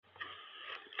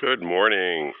Good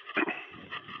morning.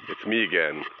 It's me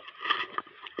again.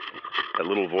 That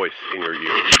little voice in your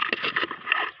ear.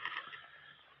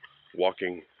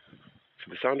 Walking to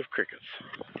the sound of crickets.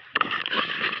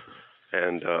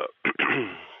 And a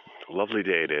lovely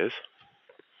day it is.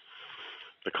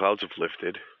 The clouds have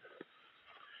lifted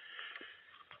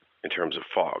in terms of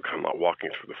fog. I'm not walking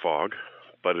through the fog,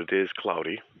 but it is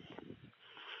cloudy.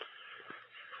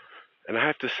 And I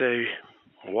have to say,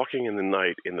 walking in the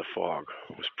night in the fog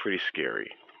was pretty scary.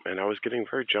 And I was getting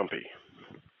very jumpy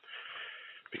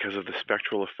because of the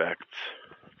spectral effects.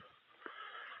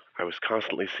 I was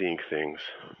constantly seeing things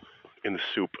in the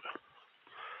soup.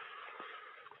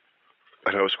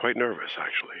 And I was quite nervous,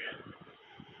 actually.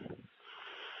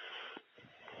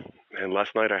 And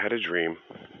last night I had a dream,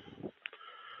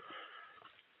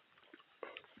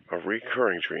 a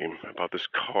recurring dream about this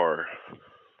car,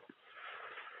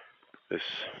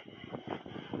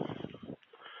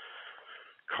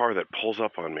 that pulls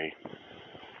up on me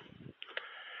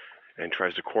and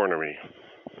tries to corner me.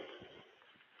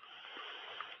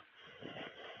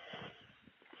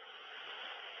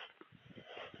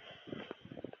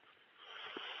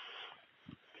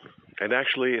 And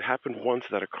actually, it happened once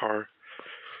that a car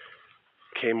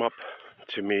came up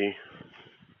to me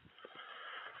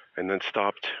and then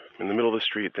stopped in the middle of the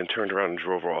street, then turned around and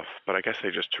drove off. But I guess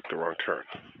they just took the wrong turn.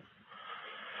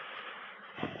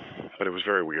 But it was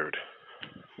very weird.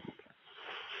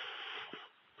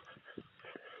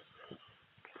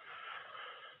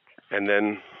 And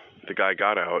then the guy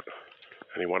got out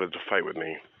and he wanted to fight with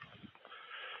me.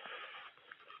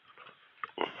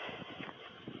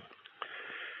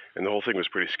 And the whole thing was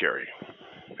pretty scary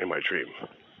in my dream.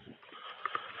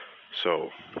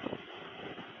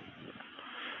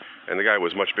 And the guy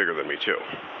was much bigger than me too.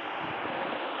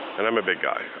 And I'm a big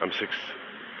guy. I'm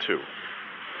 6'2".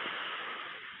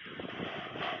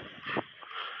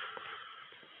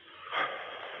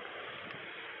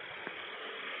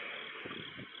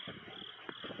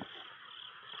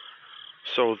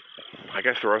 So I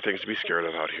guess there are things to be scared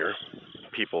of out here.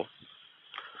 People.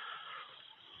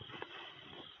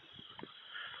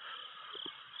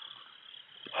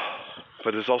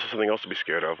 But there's also something else to be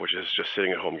scared of, which is just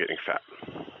sitting at home getting fat.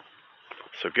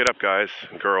 So get up, guys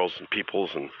and girls and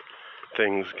peoples and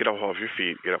things. Get up off your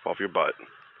feet. Get up off your butt.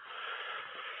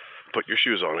 Put your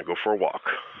shoes on and go for a walk.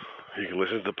 You can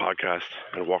listen to the podcast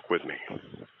and walk with me.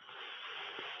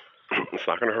 It's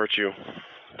not going to hurt you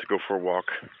to go for a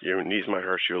walk. Your knees might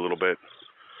hurt you a little bit.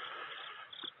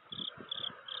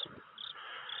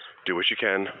 Do what you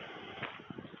can.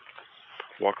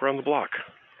 Walk around the block.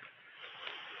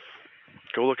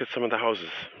 Go look at some of the houses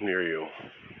near you.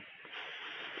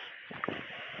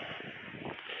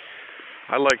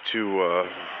 I like to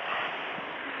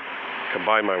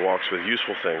combine my walks with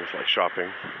useful things like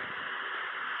shopping.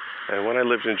 And when I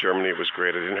lived in Germany, it was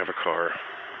great. I didn't have a car.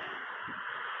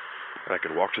 I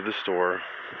could walk to the store.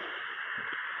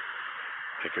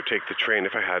 I could take the train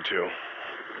if I had to.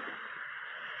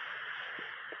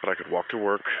 But I could walk to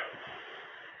work.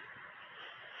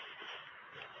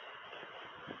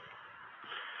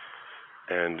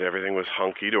 And everything was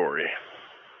hunky-dory.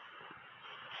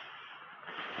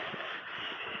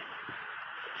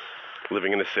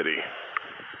 Living in a city.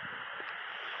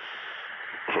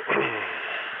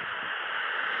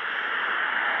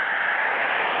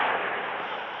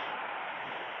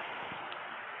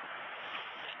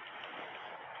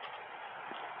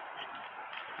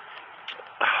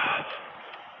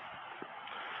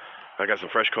 I got some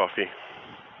fresh coffee.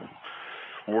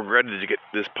 We're ready to get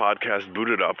this podcast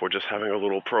booted up. We're just having a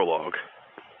little prologue,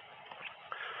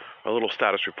 a little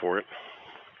status report.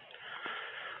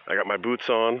 I got my boots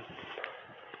on,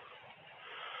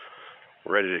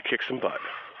 ready to kick some butt.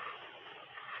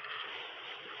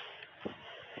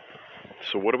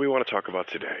 So what do we want to talk about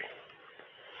today?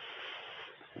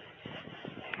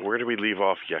 Where did we leave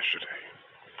off yesterday?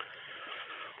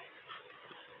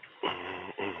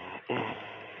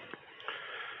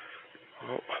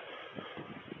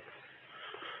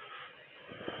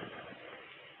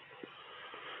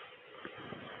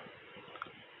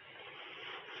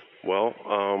 Well,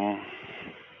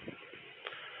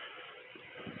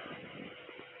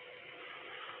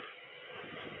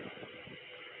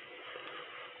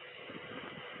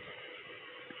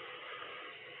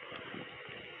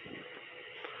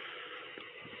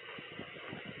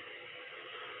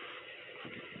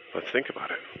 let's think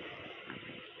about it.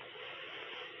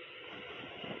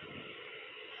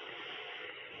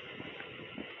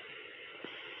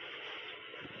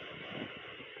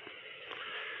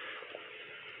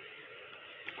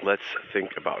 Let's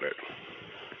think about it.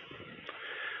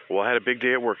 Well, I had a big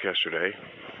day at work yesterday.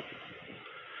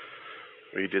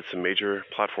 We did some major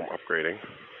platform upgrading,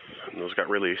 and those got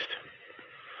released.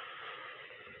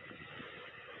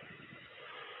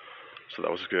 So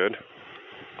that was good.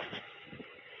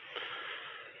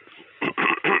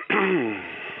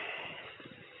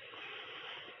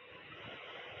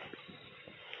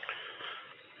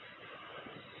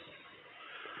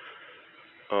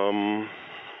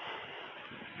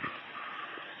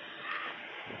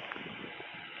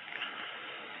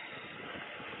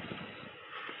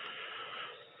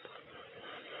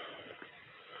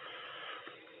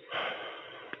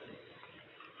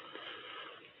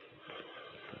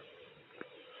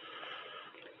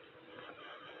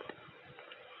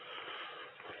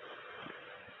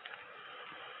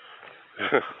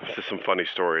 This is some funny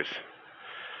stories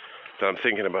that I'm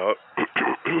thinking about,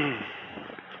 and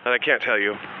I can't tell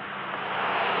you.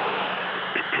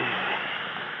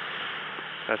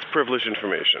 That's privileged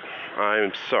information.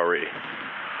 I'm sorry.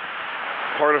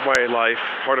 Part of my life,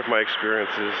 part of my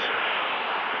experiences,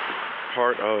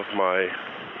 part of my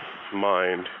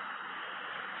mind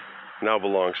now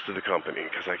belongs to the company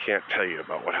because I can't tell you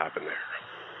about what happened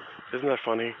there. Isn't that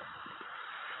funny?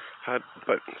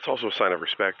 But it's also a sign of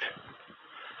respect.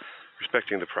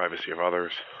 Respecting the privacy of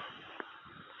others.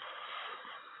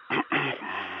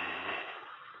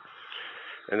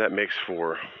 And that makes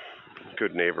for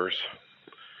good neighbors.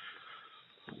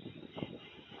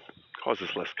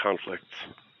 Causes less conflicts.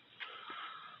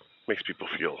 Makes people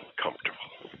feel comfortable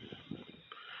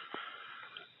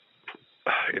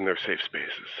in their safe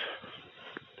spaces.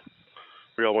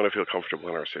 We all want to feel comfortable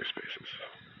in our safe spaces.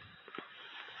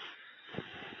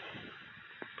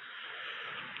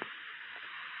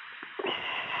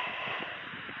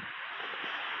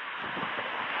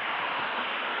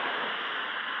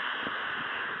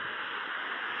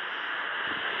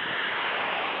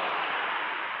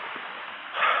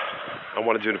 I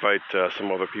wanted to invite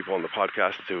some other people on the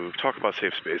podcast to talk about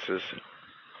safe spaces,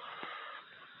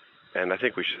 and I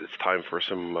think it's time for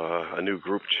a new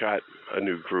group chat, a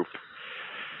new group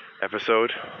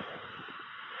episode.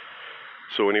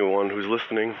 So anyone who's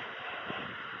listening,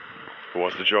 who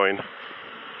wants to join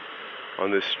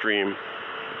on this stream,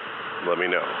 let me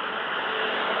know.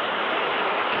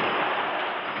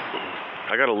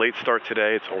 I got a late start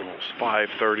today. It's almost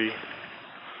 5:30.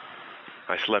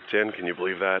 I slept in, can you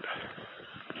believe that?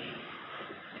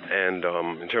 And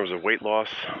in terms of weight loss,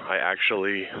 I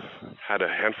actually had a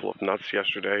handful of nuts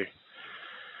yesterday,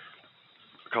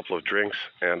 a couple of drinks,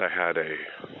 and I had a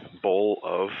bowl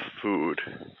of food,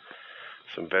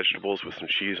 some vegetables with some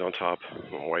cheese on top,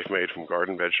 my wife made from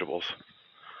garden vegetables,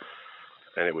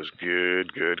 and it was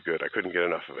good, good, good. I couldn't get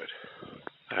enough of it.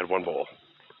 I had one bowl.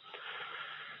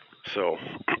 So,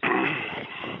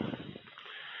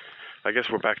 I guess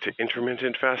we're back to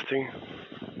intermittent fasting.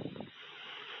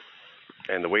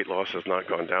 And the weight loss has not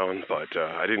gone down, but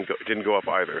it didn't go up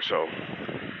either. So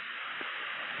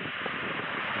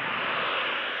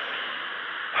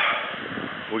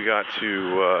we got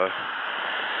to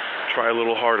try a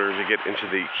little harder to get into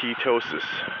the ketosis.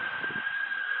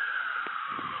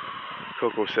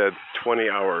 Coco said 20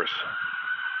 hours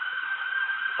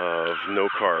of no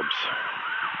carbs.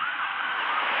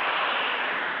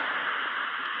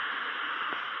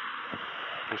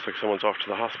 Looks like someone's off to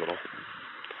the hospital.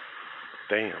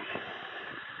 Damn.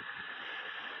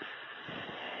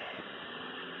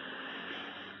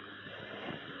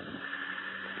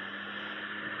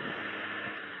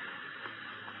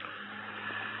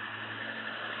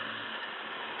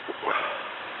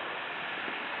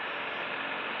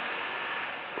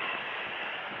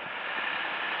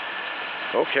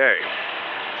 Okay,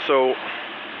 so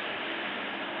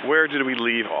where did we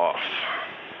leave off?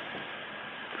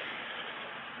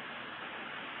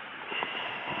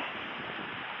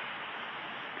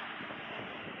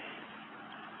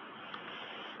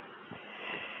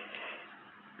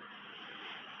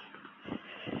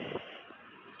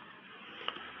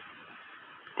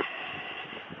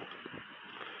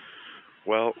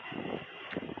 Well,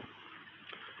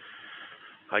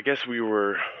 I guess we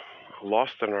were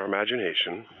lost in our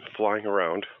imagination, flying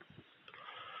around,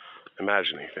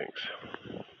 imagining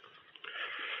things,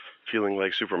 feeling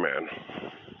like Superman.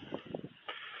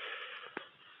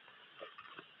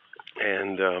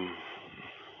 And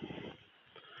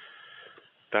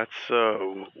that's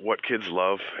what kids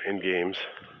love in games,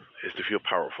 is to feel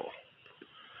powerful.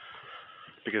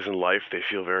 Because in life, they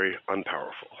feel very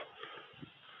unpowerful.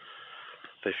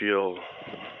 They feel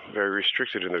very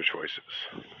restricted in their choices,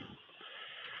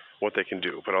 what they can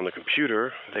do. But on the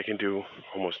computer, they can do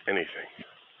almost anything.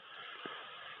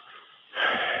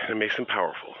 And it makes them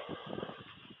powerful.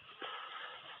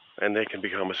 And they can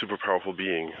become a super powerful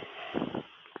being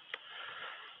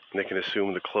And they can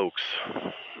assume the cloaks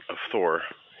of Thor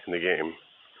in the game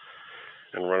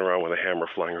and run around with a hammer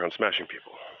flying around smashing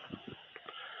people.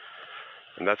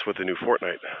 And that's what the new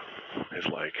Fortnite is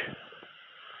like.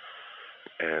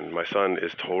 And my son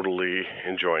is totally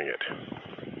enjoying it.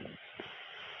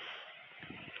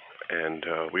 And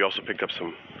we also picked up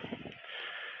some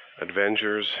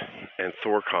Avengers and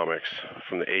Thor comics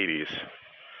from the 80s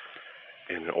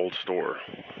in an old store.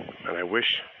 And I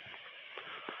wish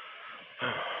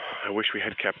we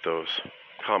had kept those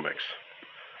comics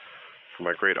for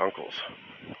my great uncles,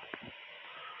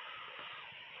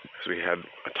 because we had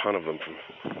a ton of them from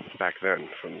back then,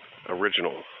 from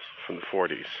originals from the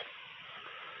 40s.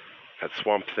 Had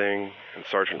Swamp Thing and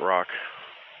Sergeant Rock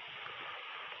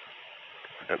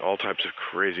and all types of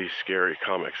crazy, scary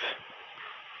comics.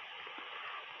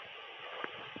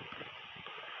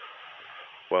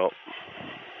 Well,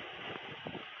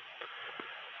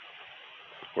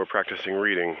 we're practicing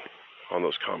reading on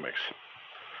those comics,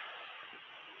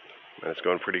 and it's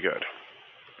going pretty good.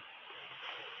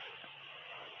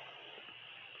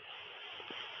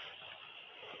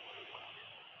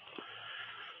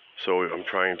 So I'm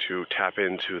trying to tap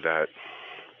into that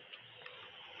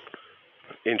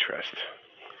interest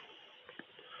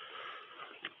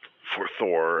for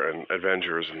Thor and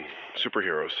Avengers and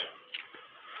superheroes.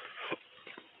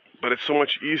 But it's so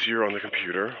much easier on the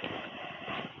computer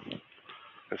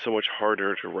and so much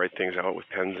harder to write things out with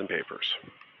pens and papers.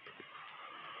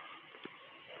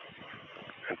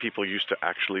 And people used to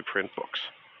actually print books.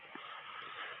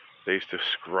 They used to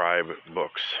scribe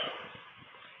books.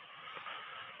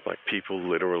 Like, people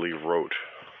literally wrote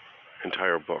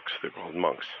entire books. They're called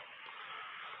monks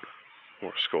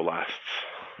or scholasts.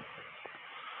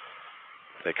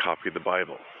 They copied the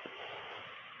Bible.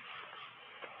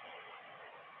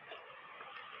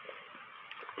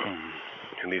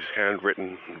 And these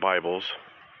handwritten Bibles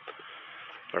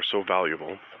are so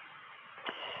valuable.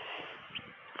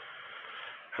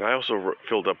 And I also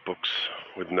filled up books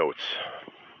with notes.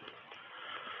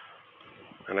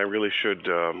 And I really should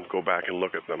go back and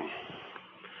look at them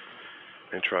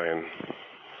and try and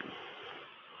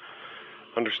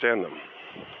understand them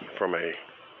from a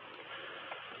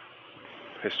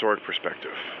historic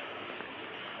perspective.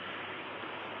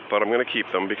 But I'm going to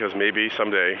keep them because maybe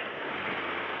someday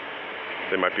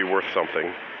they might be worth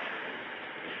something.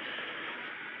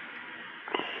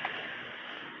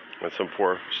 And some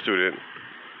poor student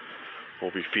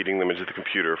will be feeding them into the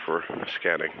computer for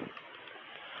scanning.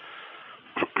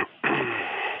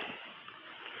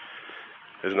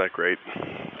 Isn't that great?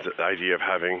 The idea of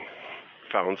having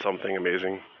found something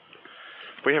amazing.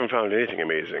 We haven't found anything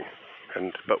amazing.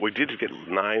 But we did get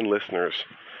 9 listeners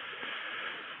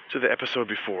to the episode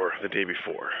before, the day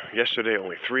before. Yesterday,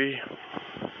 only 3.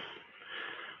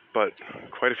 But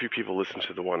quite a few people listened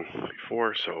to the one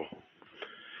before, so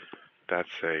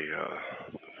that's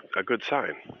a good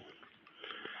sign.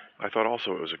 I thought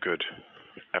also it was a good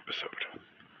episode.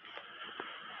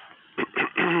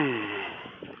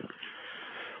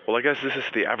 Well, I guess this is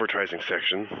the advertising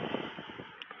section.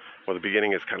 Well, the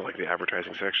beginning is kind of like the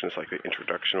advertising section. It's like the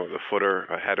introduction or the footer,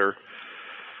 a header.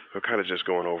 We're kind of just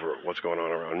going over what's going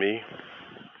on around me,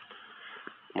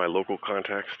 my local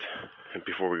context, and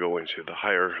before we go into the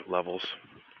higher levels.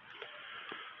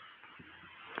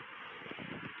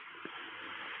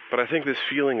 But I think this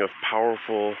feeling of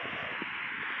powerless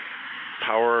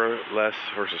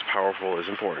versus powerful is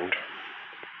important.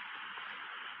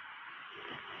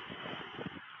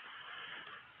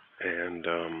 And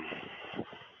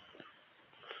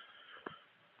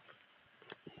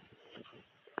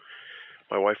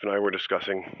my wife and I were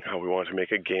discussing how we want to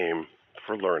make a game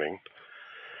for learning,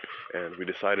 and we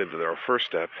decided that our first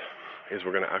step is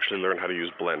we're going to actually learn how to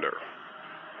use Blender.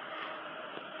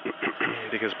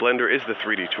 Because Blender is the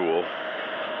 3D tool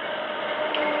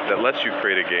that lets you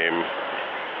create a game,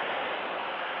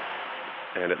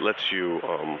 and it lets you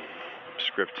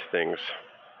script things.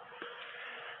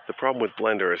 The problem with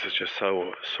Blender is it's just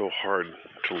so hard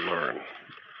to learn.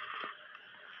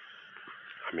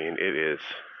 I mean, it is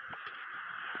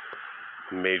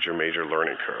major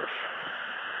learning curve.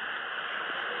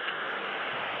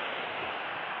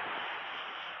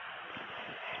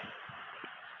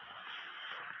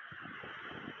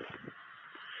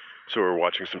 So we're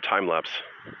watching some time-lapse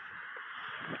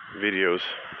videos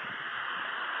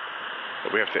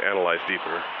that we have to analyze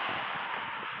deeper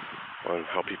on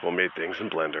how people made things in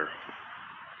Blender,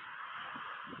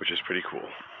 which is pretty cool.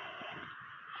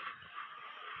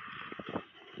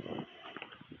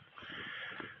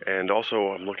 And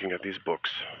also, I'm looking at these books.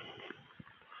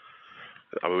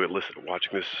 I was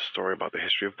watching this story about the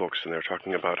history of books, and they're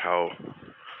talking about how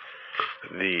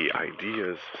the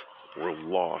ideas were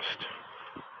lost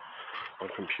on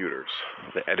computers,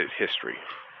 the edit history.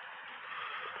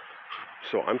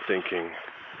 So I'm thinking,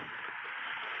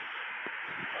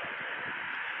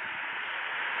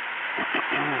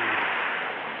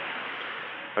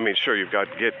 I mean, sure, you've got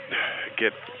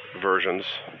Git versions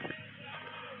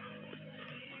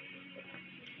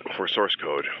for source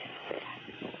code,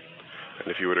 and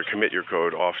if you were to commit your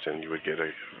code often, you would get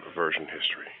a version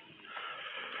history.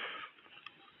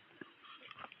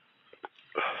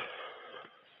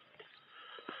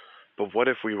 But what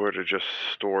if we were to just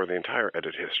store the entire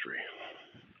edit history?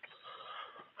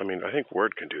 I mean, I think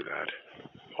Word can do that.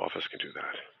 Office can do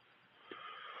that.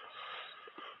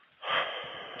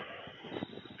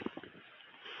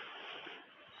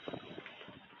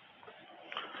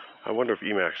 I wonder if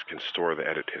Emacs can store the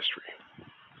edit history.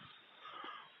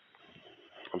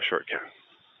 I'm sure it can.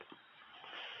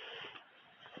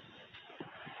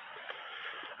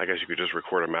 I guess you could just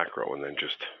record a macro and then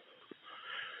just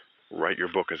write your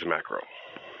book as a macro.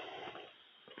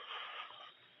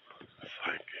 It's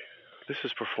like, this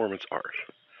is performance art.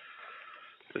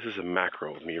 This is a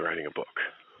macro of me writing a book.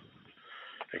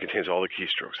 It contains all the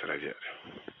keystrokes that I did.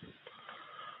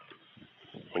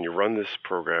 When you run this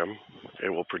program, it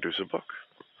will produce a book.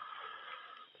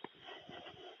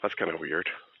 That's kind of weird.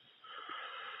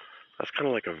 That's kind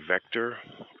of like a vector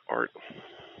art.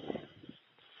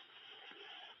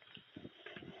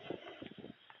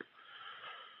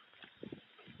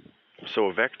 So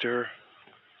a vector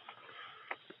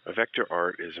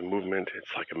art is a movement.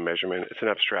 It's like a measurement. It's an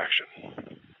abstraction.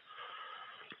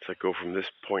 It's like go from this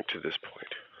point to this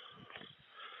point.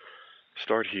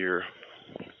 Start here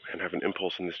and have an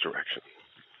impulse in this direction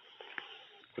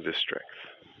with this strength.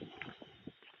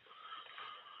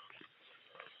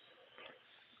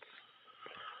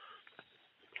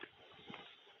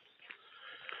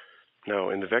 Now,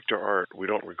 in the vector art, we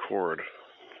don't record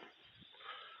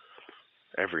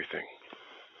everything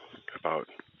about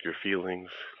your feelings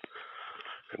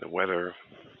and the weather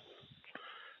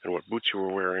and what boots you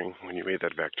were wearing when you made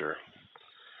that vector.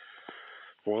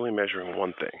 We're only measuring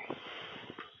one thing.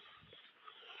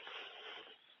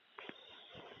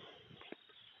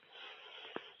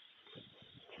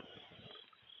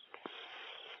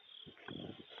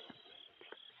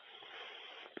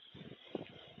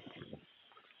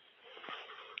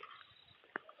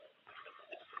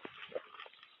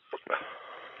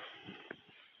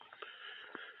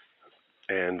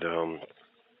 And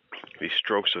these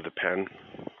strokes of the pen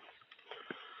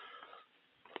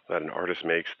that an artist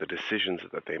makes, the decisions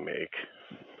that they make,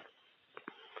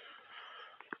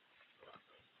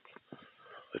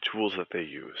 the tools that they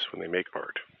use when they make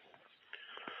art.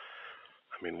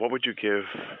 I mean, what would you give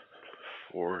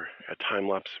for a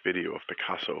time-lapse video of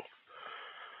Picasso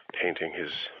painting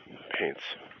his paints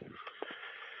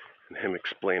and him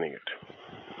explaining it?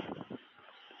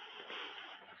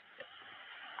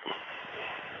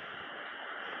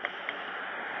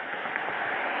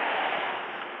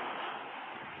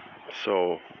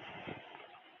 So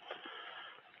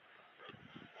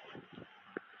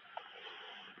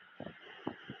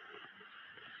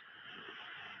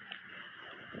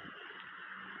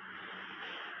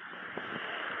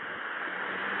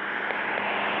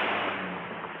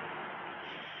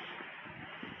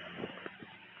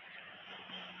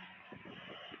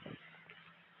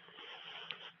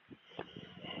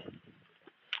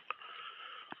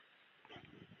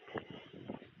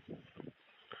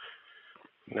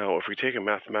now if we take a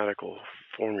mathematical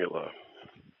formula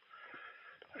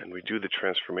and we do the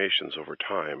transformations over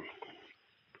time,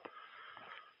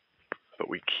 but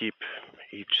we keep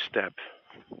each step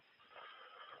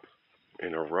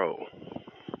in a row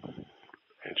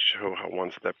and show how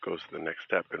one step goes to the next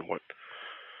step and what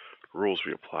rules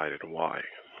we applied and why.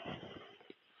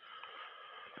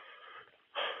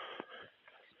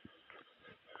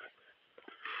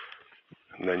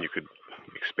 And then you could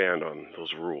expand on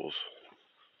those rules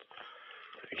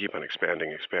and keep on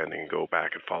expanding, and go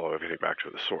back and follow everything back to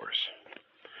the source.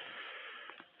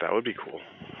 That would be cool.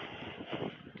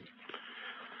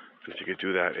 If you could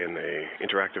do that in an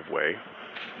interactive way.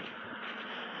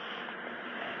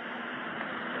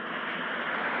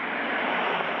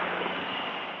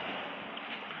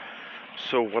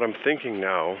 So what I'm thinking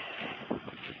now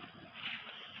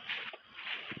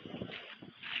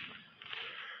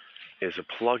is a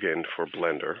plugin for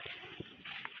Blender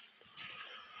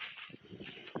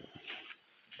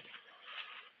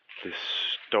this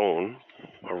stone,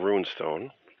 a rune stone,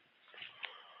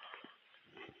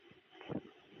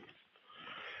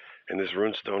 and this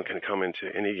rune stone can come into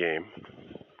any game.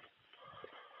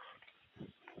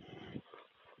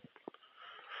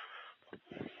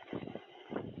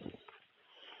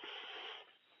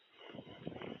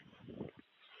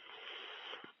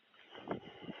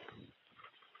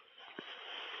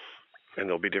 And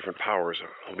there'll be different powers,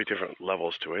 there'll be different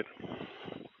levels to it.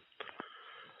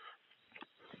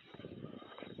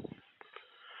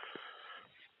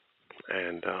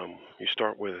 And you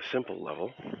start with a simple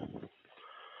level.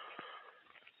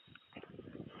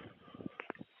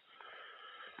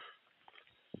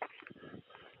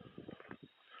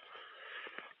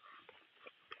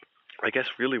 I guess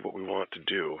really what we want to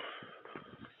do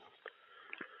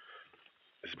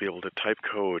is be able to type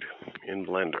code in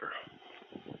Blender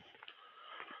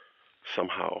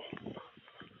somehow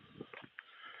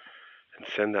and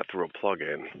send that through a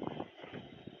plugin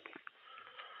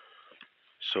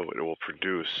so it will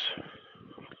produce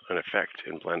an effect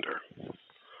in Blender.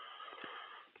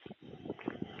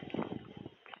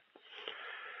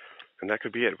 And that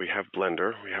could be it. We have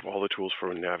Blender, we have all the tools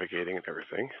for navigating and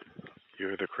everything.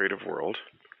 You're the creative world.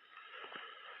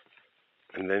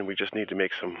 And then we just need to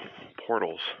make some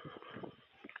portals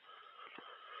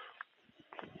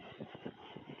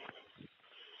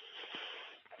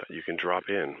that you can drop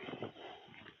in.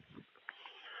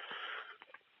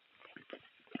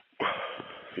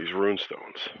 These rune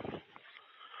stones.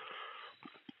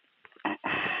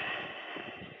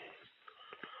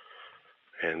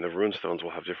 And the rune stones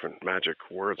will have different magic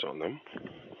words on them.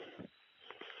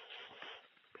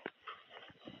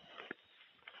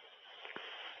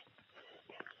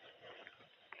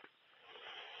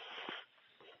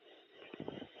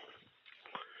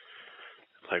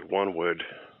 Like one would,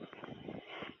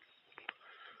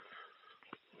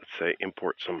 let's say,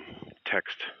 import some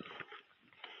text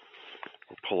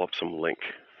or pull up some link,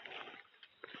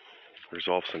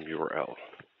 resolve some URL,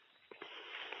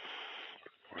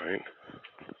 right?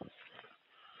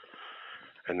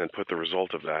 And then put the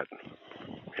result of that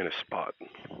in a spot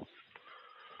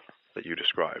that you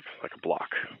describe, like a block,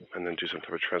 and then do some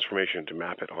type of transformation to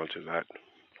map it onto that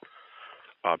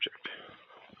object.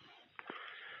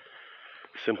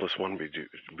 Simplest one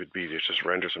would be to just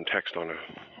render some text on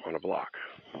a block.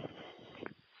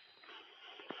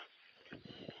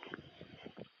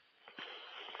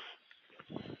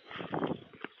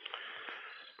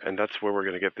 And that's where we're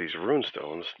going to get these rune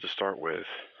stones to start with.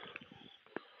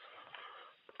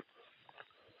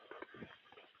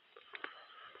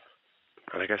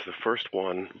 And I guess the first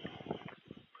one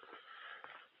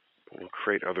will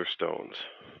create other stones.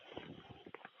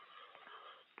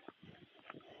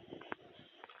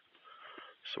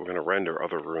 So we're going to render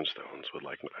other rune stones with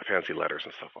like fancy letters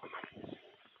and stuff on them.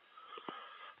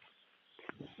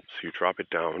 So you drop it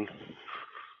down,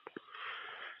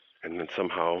 and then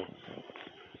somehow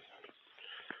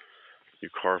you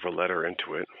carve a letter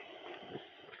into it,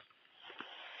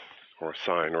 or a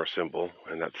sign or a symbol,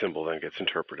 and that symbol then gets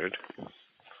interpreted.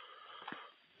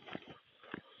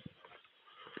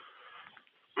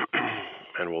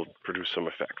 And will produce some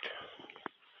effect.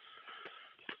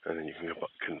 And then you can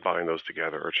combine those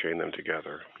together or chain them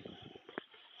together.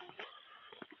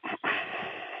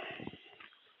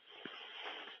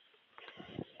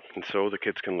 And so the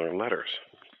kids can learn letters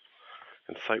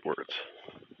and sight words.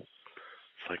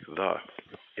 It's like the,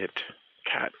 it,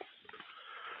 cat.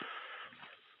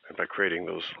 And by creating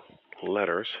those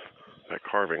letters, by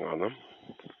carving on them,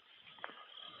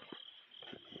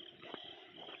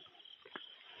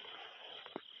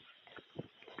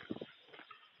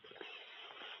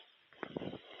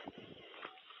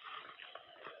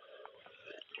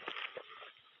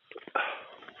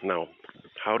 now,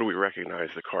 how do we recognize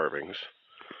the carvings?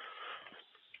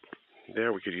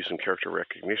 There we could use some character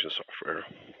recognition software.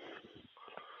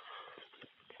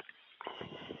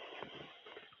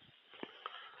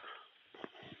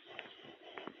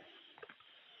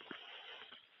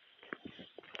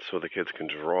 So the kids can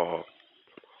draw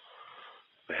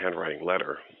the handwriting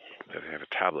letter. If they have a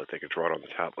tablet, they could draw it on the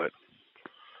tablet.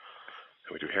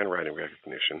 And we do handwriting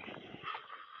recognition.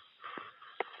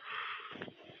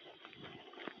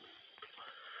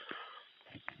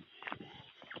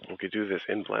 We could do this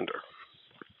in Blender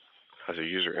as a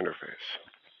user interface.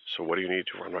 So what do you need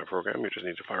to run my program? You just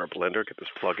need to fire up Blender, get this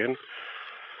plugin,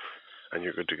 and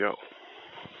you're good to go.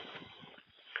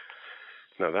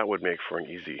 Now that would make for an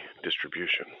easy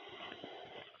distribution.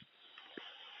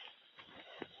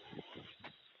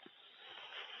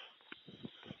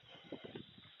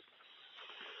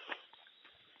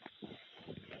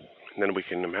 And then we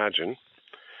can imagine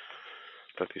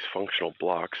that these functional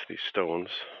blocks, these stones,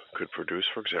 could produce,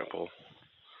 for example,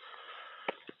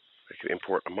 we could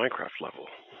import a Minecraft level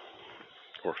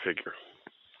or figure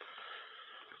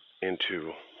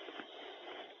into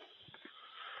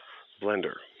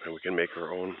Blender, and we can make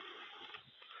our own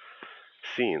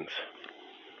scenes.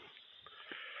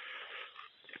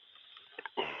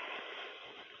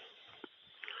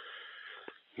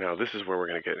 Now this is where we're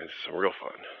going to get into some real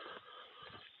fun.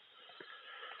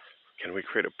 Can we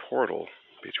create a portal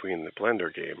between the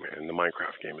Blender game and the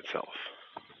Minecraft game itself,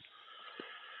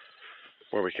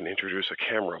 where we can introduce a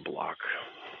camera block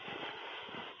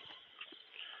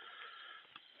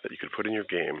that you could put in your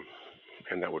game,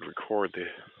 and that would record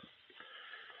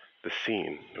the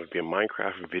scene. It would be a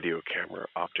Minecraft video camera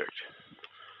object.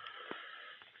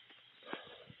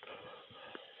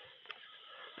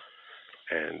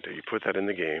 And you put that in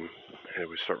the game, and it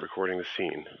would start recording the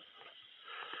scene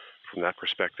from that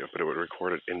perspective, but it would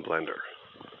record it in Blender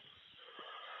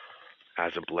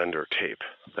as a Blender tape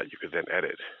that you could then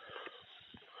edit.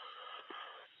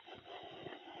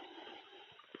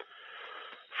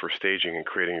 For staging and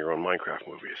creating your own Minecraft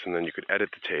movies. And then you could edit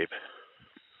the tape,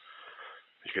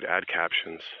 you could add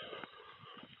captions,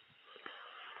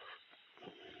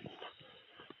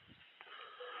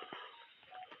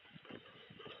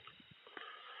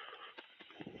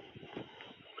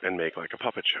 and make like a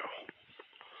puppet show.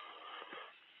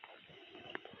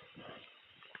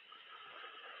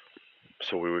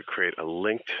 So we would create a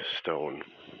linked stone,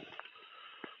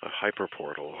 a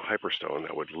hyperportal, a hyperstone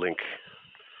that would link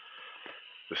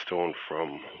the stone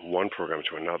from one program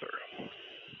to another,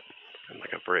 and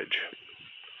like a bridge.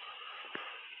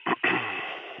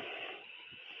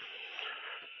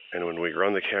 And when we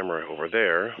run the camera over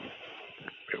there,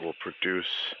 it will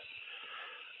produce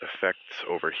effects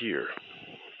over here.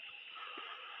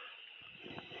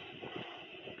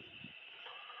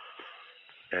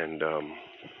 And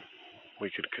we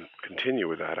could continue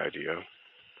with that idea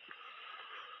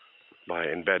by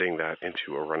embedding that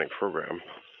into a running program,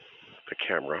 the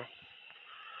camera,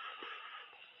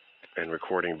 and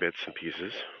recording bits and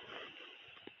pieces,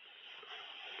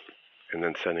 and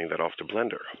then sending that off to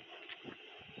Blender.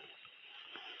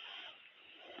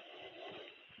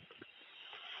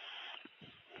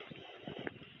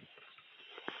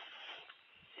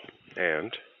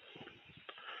 And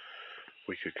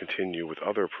we could continue with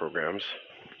other programs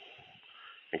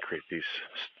and create these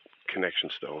connection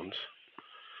stones,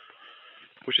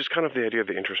 which is kind of the idea of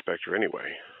the introspector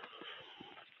anyway.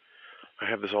 I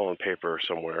have this all on paper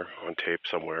somewhere, on tape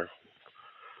somewhere.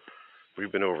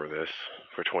 We've been over this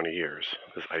for 20 years.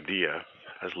 This idea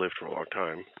has lived for a long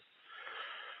time,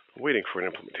 waiting for an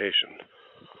implementation.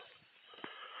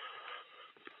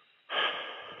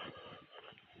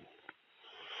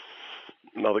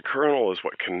 Now the kernel is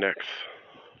what connects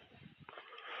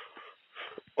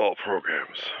all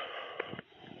programs.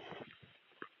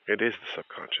 It is the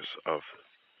subconscious of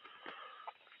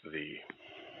the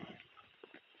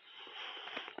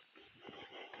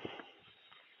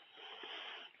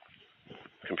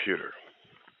computer.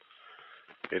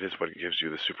 It is what gives you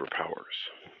the superpowers.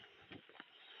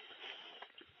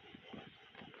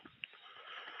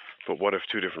 But what if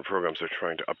two different programs are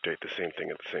trying to update the same thing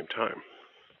at the same time?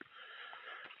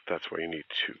 That's why you need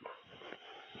two.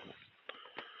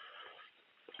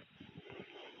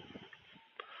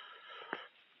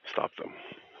 Stop them,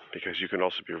 because you can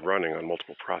also be running on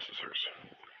multiple processors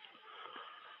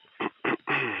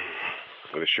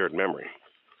with a shared memory.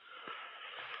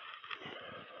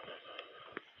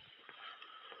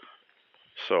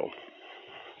 So,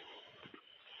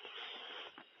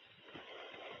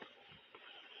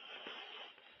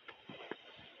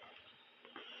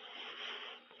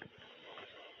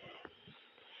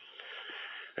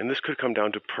 and this could come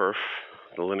down to perf,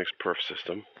 the Linux perf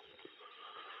system,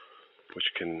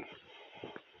 which can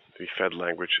be fed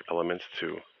language elements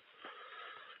to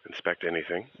inspect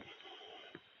anything.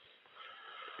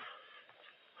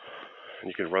 And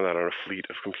you can run that on a fleet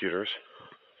of computers.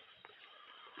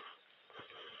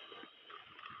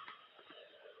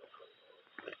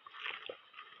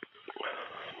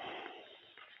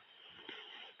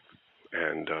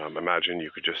 And imagine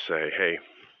you could just say, hey,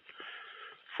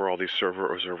 for all these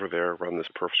servers over there, run this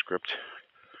perf script,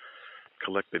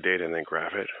 collect the data and then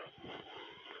graph it.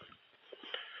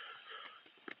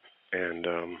 And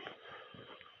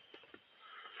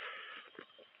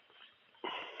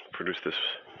produce this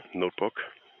notebook.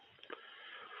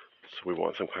 So we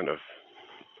want some kind of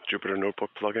Jupyter Notebook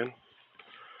plugin.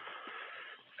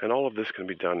 And all of this can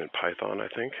be done in Python, I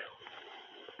think.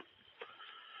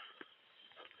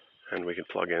 And we can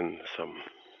plug in some,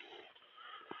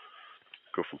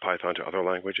 go from Python to other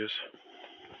languages.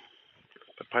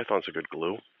 But Python's a good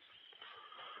glue.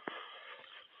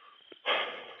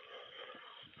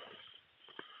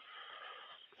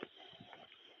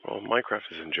 Well,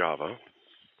 Minecraft is in Java.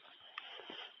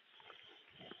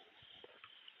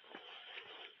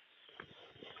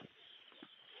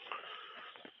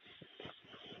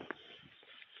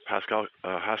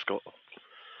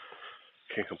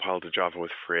 can compile to Java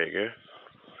with Frege,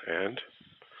 and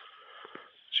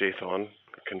Jthon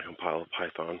can compile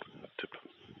Python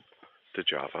to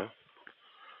Java,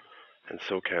 and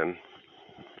so can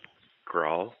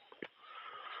Graal.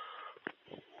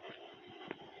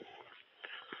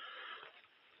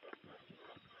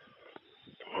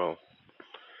 Well,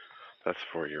 that's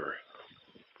for your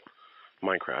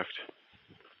Minecraft.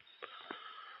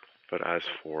 But as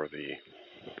for the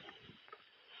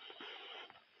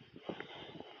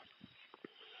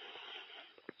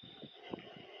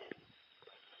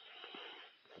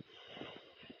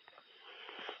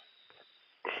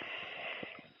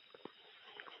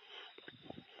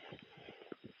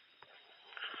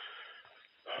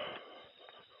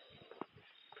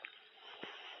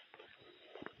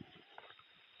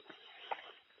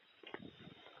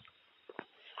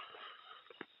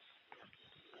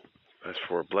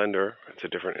Blender, it's a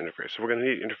different interface. So we're going to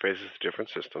need interfaces to different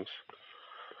systems.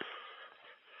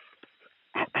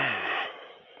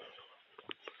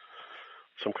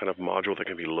 Some kind of module that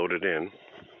can be loaded in,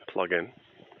 plugin,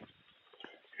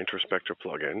 introspector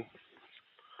plugin,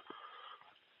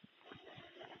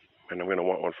 and I'm going to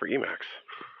want one for Emacs.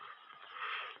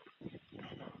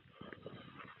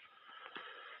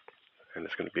 And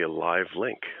it's going to be a live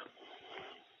link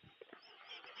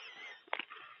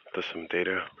to some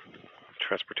data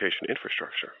transportation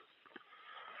infrastructure.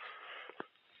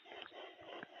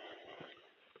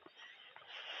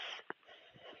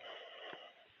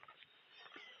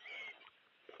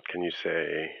 Can you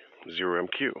say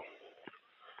 0MQ?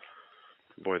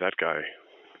 Boy, that guy,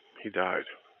 he died.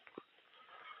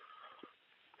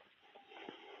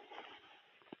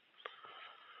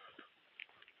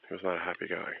 He was not a happy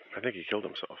guy. I think he killed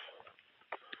himself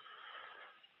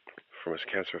from his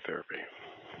cancer therapy.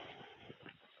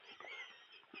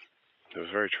 It was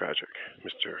very tragic,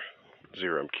 Mr.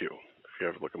 0MQ, if you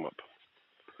ever look him up.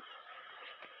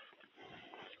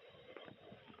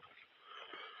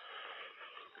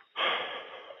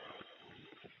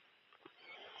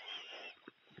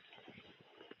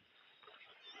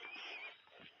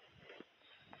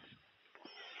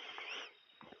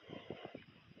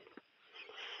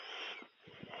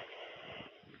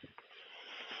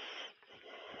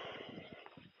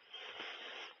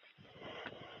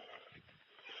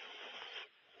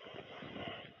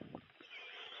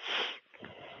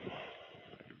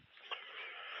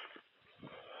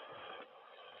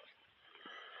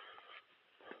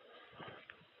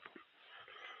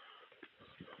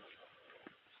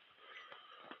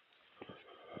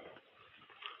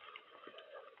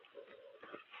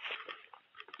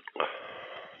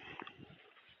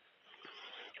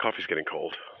 Coffee's getting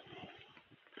cold.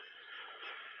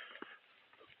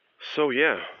 So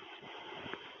yeah.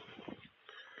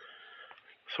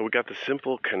 So we got the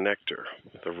simple connector,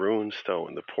 the rune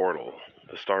stone, the portal,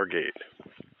 the Stargate,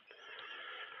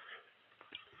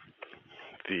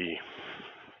 the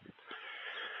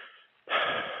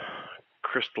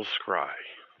crystal scry.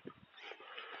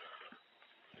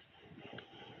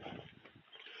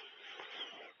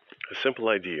 A simple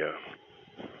idea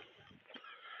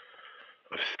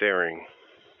of staring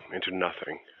into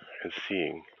nothing and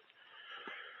seeing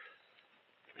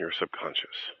your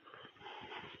subconscious.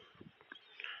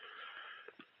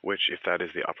 Which, if that is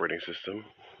the operating system,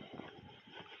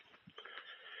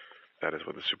 that is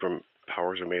what the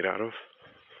superpowers are made out of.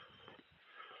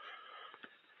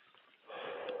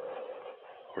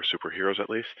 Or superheroes, at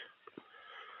least.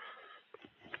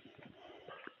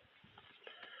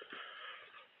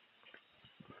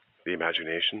 The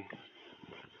imagination.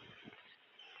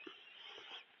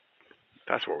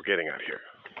 That's what we're getting at here.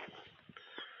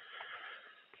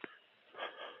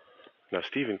 Now,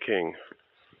 Stephen King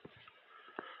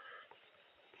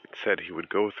said he would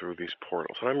go through these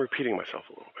portals, and I'm repeating myself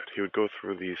a little bit. He would go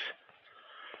through these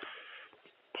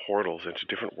portals into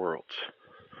different worlds.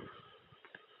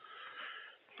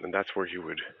 And that's where he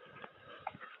would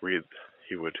read,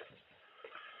 he would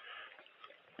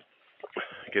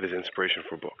get his inspiration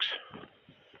for books.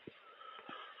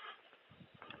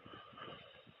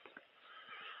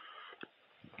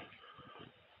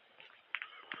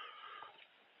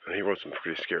 And he wrote some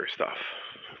pretty scary stuff.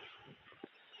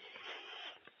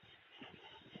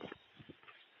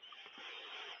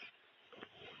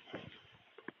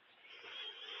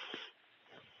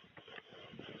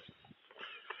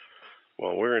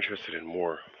 Well, we're interested in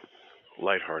more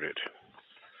lighthearted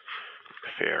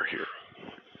fare here.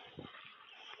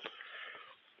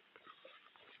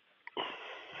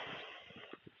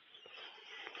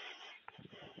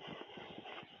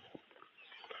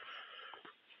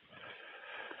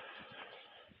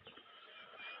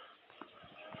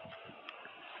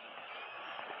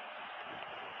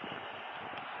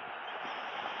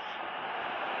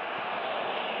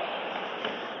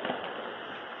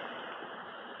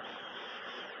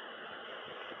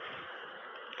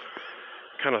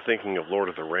 kind of thinking of Lord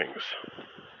of the Rings.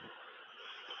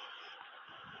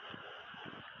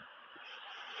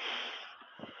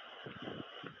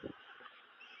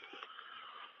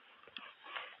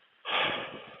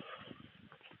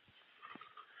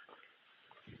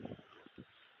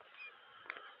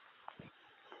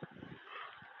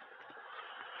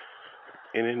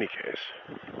 In any case,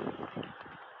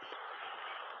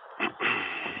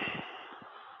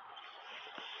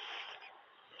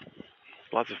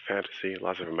 lots of fantasy,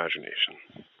 lots of imagination,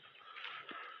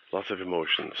 lots of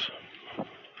emotions,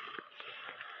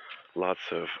 lots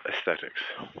of aesthetics.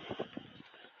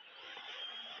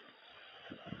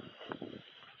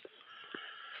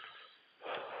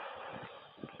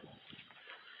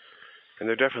 And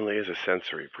there definitely is a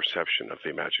sensory perception of the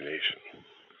imagination.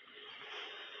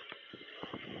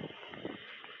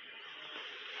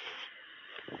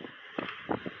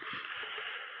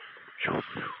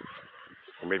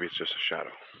 Or maybe it's just a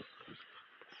shadow.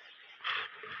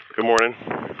 Good morning.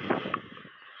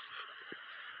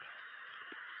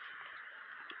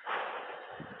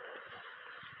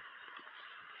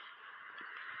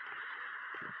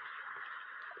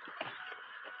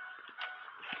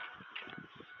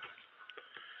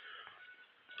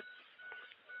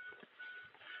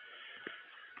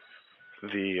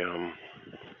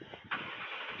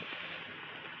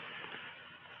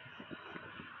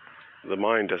 The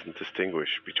mind doesn't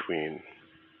distinguish between,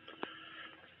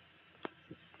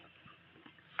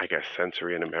 I guess,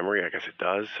 sensory and a memory. I guess it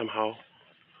does somehow.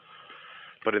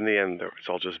 But in the end, it's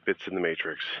all just bits in the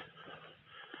matrix,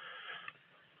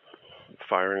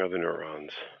 firing of the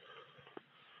neurons,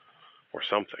 or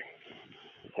something.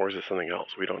 Or is it something else?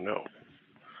 We don't know.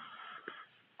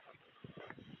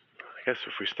 I guess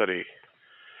if we study,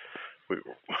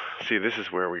 see, this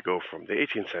is where we go from the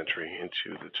 18th century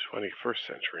into the 21st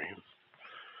century.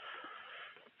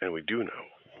 And we do know.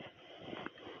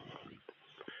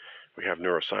 We have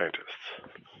neuroscientists,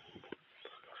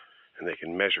 and they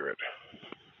can measure it.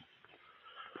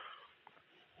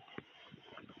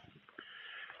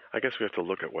 I guess we have to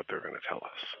look at what they're going to tell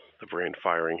us. The brain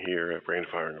firing here, the brain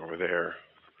firing over there,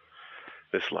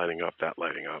 this lighting up, that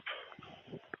lighting up.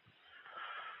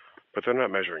 But they're not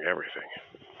measuring everything.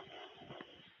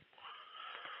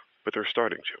 But they're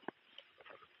starting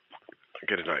to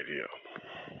get an idea.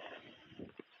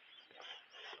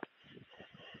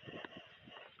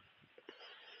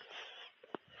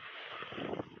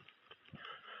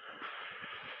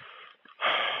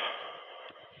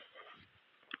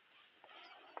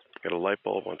 Got a light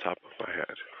bulb on top of my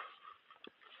head,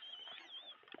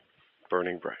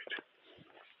 burning bright.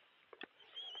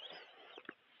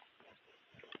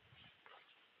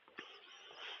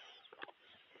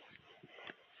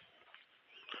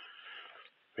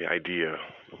 The idea.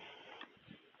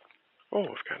 Oh,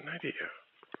 I've got an idea.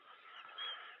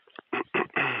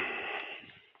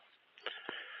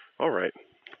 All right.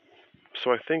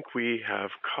 So I think we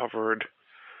have covered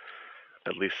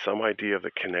at least some idea of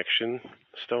the connection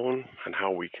stone and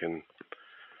how we can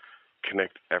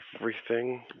connect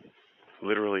everything,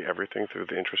 literally everything, through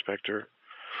the introspector.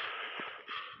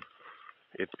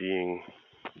 It being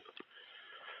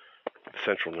the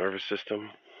central nervous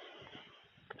system,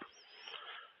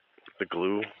 the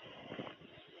glue,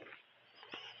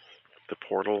 the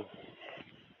portal,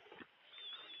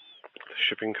 the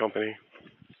shipping company,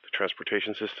 the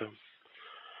transportation system.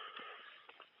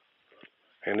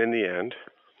 And in the end,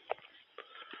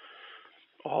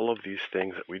 all of these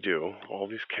things that we do, all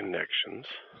these connections,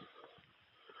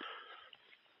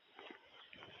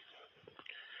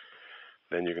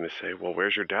 then you're going to say, well,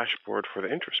 where's your dashboard for the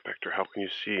introspector? How can you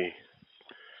see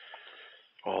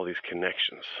all these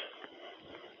connections?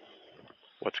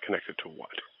 What's connected to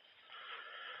what?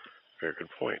 Very good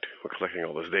point. We're collecting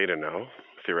all this data now,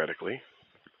 theoretically.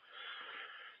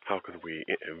 How can we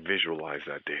visualize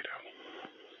that data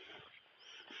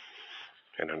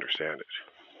and understand it?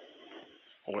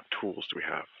 What tools do we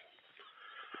have?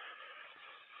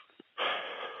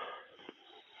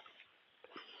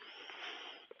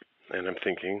 And I'm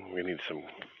thinking we need some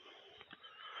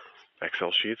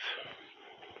Excel sheets.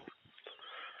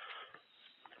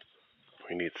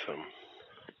 We need some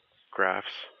graphs,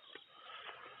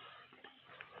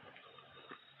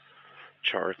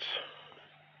 charts,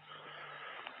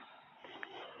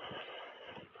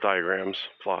 diagrams,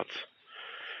 plots,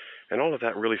 and all of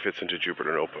that really fits into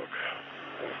Jupyter Notebook.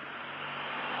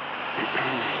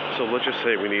 So let's just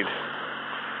say we need,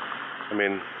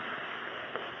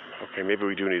 okay, maybe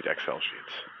we do need Excel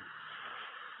sheets.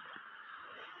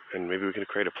 And maybe we can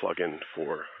create a plugin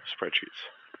for spreadsheets.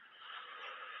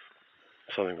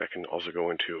 Something that can also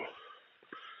go into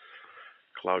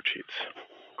Cloud Sheets,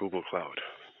 Google Cloud.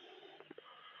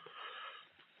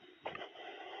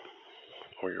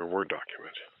 or your Word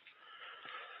document,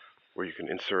 where you can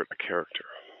insert a character.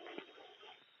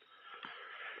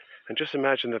 And just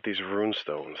imagine that these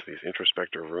runestones, these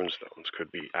introspector runestones,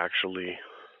 could be actually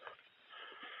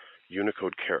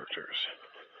Unicode characters.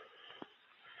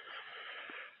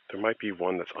 There might be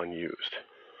one that's unused.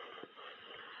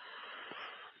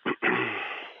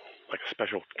 Like a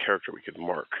special character we could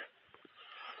mark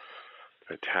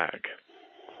and tag.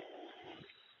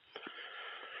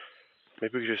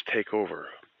 Maybe we could just take over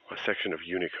a section of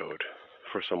Unicode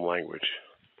for some language,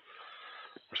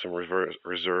 or some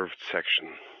reserved section,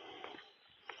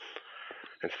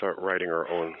 and start writing our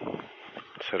own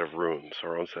set of runes,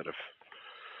 our own set of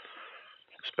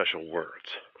special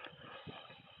words.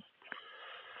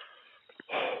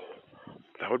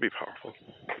 That would be powerful.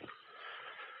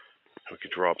 We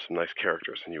could draw up some nice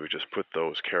characters, and you would just put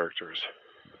those characters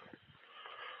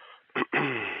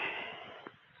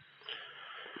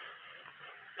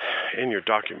in your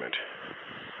document,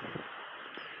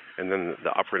 and then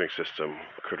the operating system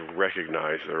could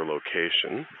recognize their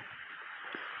location,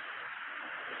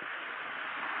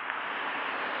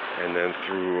 and then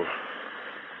through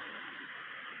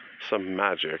some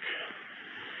magic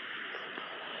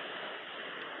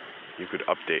you could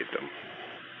update them,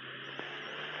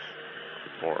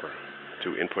 or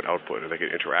do input-output, or they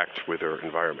could interact with their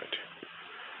environment.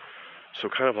 So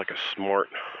kind of like a smart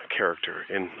character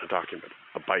in a document,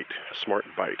 a byte, a smart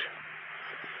byte.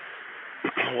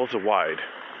 Well, it's a wide.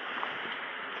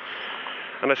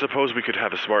 And I suppose we could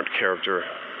have a smart character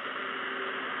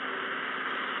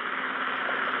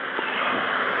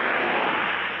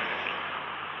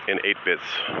in 8 bits.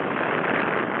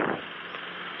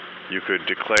 You could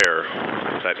declare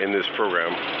that in this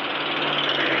program,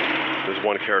 this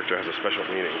one character has a special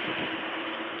meaning.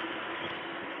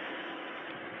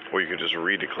 Or you could just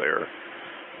redeclare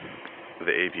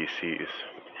the ABCs.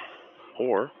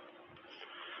 Or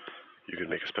you could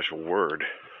make a special word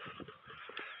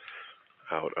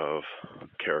out of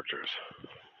characters.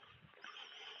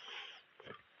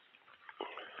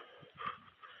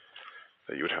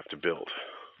 That you would have to build.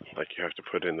 Like you have to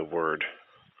put in the word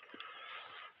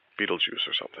Beetlejuice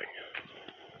or something.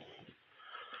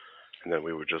 And then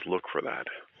we would just look for that.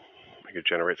 We could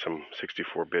generate some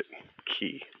 64-bit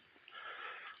key,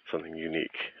 something unique.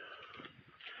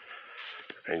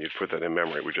 And you'd put that in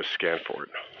memory, we just scan for it.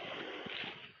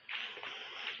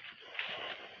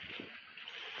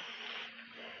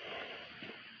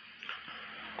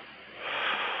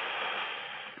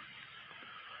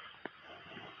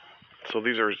 So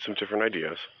these are some different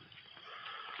ideas.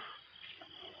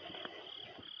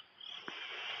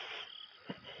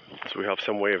 So we have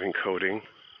some way of encoding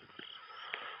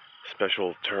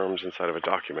special terms inside of a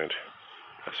document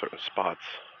at certain spots,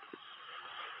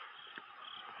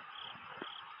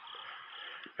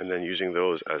 and then using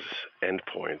those as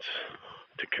endpoints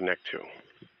to connect to,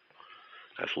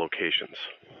 as locations.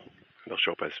 They'll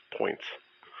show up as points,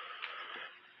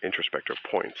 introspector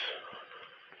points.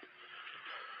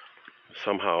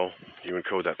 Somehow you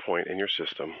encode that point in your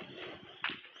system,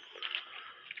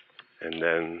 and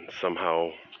then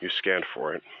somehow you scan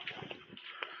for it,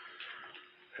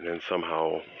 and then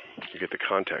somehow you get the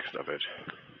context of it,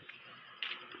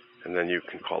 and then you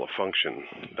can call a function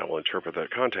that will interpret that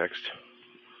context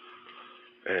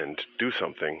and do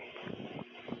something,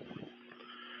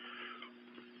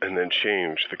 and then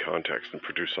change the context and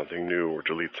produce something new, or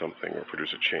delete something, or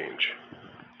produce a change,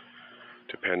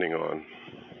 depending on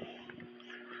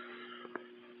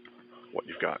what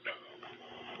you've got.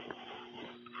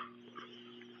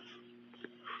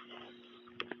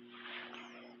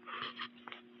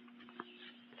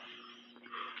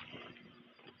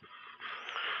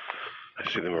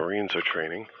 I see the Marines are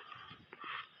training.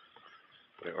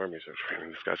 The armies are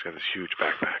training. This guy's got this huge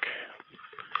backpack.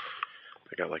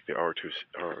 They got like the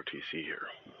ROTC here.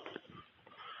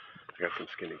 I got some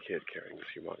skinny kid carrying this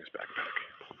humongous backpack.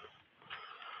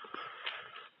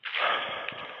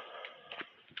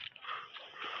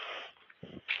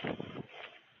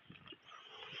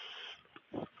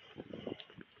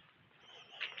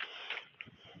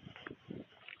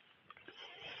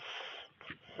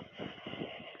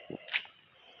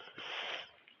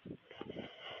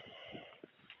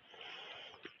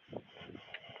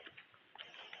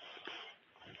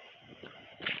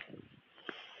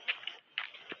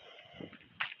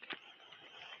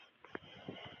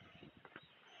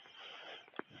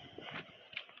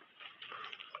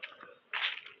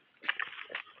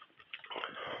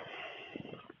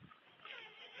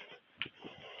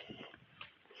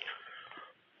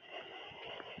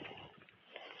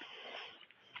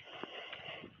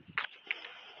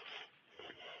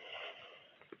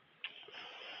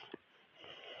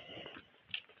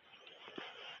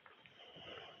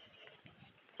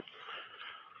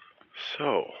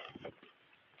 So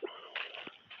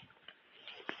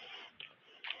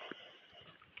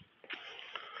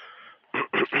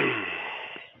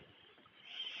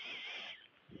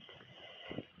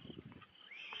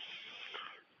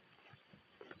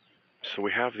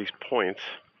we have these points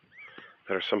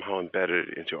that are somehow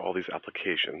embedded into all these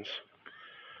applications.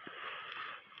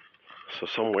 So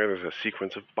somewhere there's a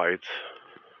sequence of bytes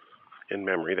in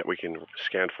memory that we can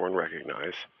scan for and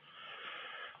recognize.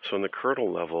 So in the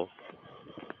kernel level,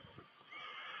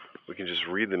 we can just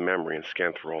read the memory and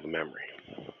scan through all the memory.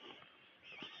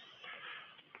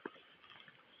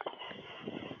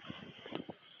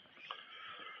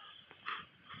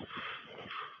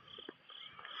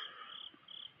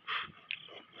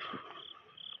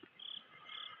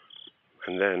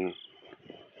 And then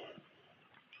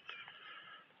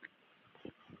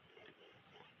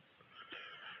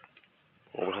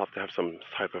we'll have to have some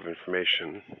type of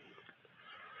information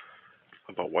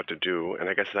about what to do, and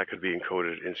I guess that could be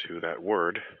encoded into that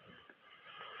word.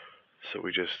 So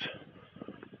we just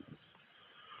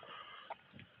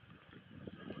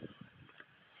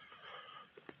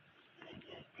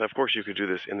now, of course, you could do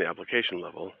this in the application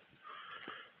level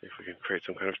if we can create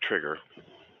some kind of trigger.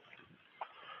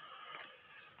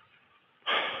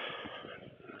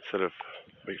 Instead of,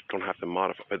 we don't have to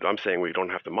modify, but I'm saying we don't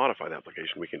have to modify the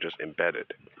application, we can just embed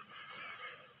it.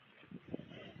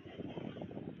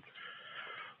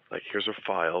 Like, here's a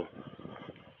file.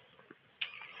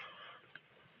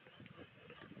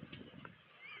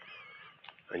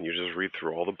 And you just read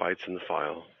through all the bytes in the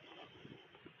file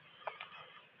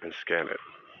and scan it.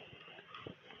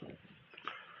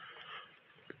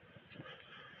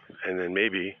 And then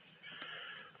maybe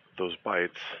those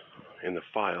bytes in the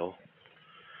file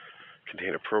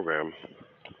contain a program,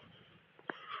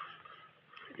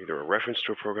 either a reference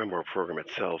to a program or a program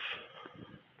itself,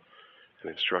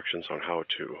 and instructions on how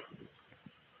to,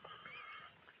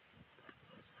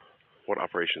 what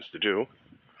operations to do,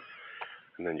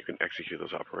 and then you can execute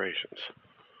those operations.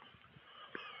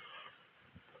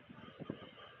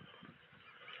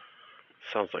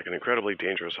 Sounds like an incredibly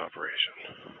dangerous operation.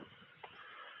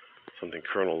 Something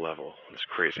kernel level. It's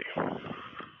crazy.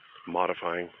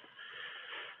 Modifying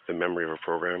the memory of a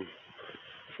program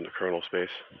from the kernel space.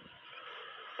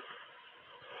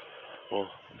 Well,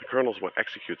 the kernel is what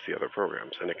executes the other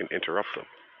programs, and it can interrupt them.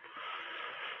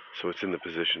 So it's in the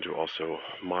position to also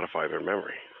modify their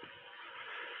memory.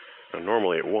 Now,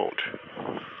 normally it won't.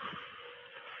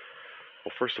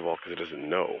 Well, first of all, because it doesn't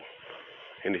know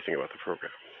anything about the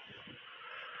program.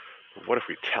 But what if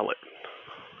we tell it?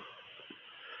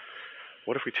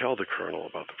 What if we tell the kernel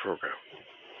about the program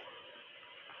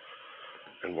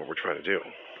and what we're trying to do?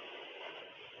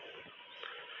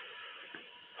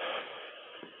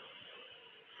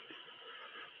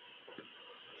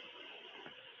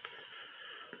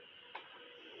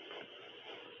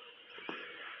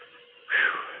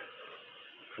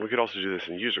 We could also do this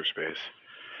in user space,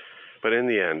 but in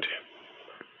the end,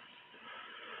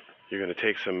 you're going to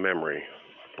take some memory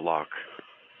block,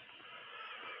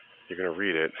 you're going to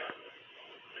read it,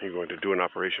 you're going to do an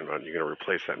operation on it, you're going to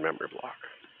replace that memory block.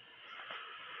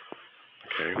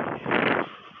 Okay?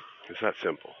 It's that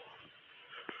simple.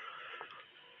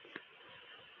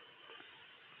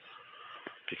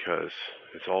 Because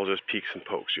it's all just peeks and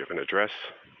pokes. You have an address,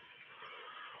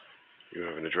 you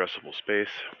have an addressable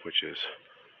space, which is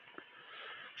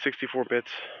 64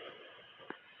 bits,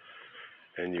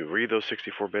 and you read those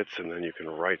 64 bits and then you can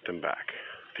write them back,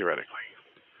 theoretically.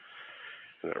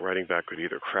 And that writing back could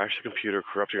either crash the computer,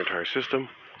 corrupt your entire system,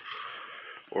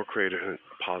 or create a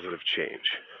positive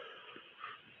change.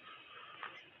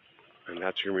 And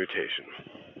that's your mutation.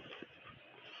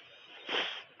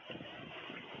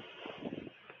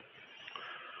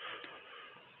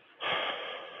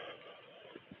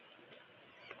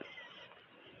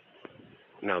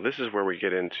 Now this is where we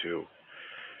get into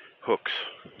hooks.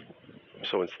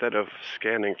 So instead of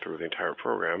scanning through the entire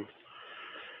program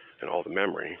and all the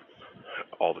memory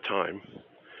all the time,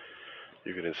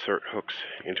 you can insert hooks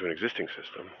into an existing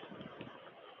system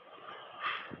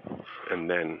and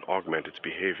then augment its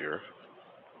behavior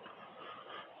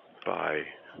by,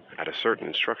 at a certain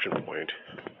instruction point,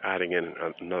 adding in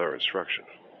another instruction.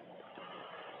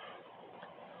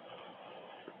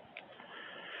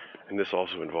 And this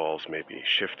also involves maybe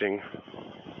shifting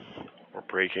or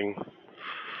breaking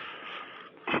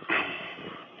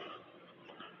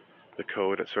the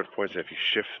code at certain points. And if you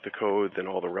shift the code, then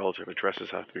all the relative addresses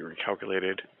have to be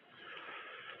recalculated.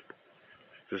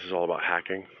 This is all about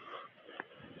hacking.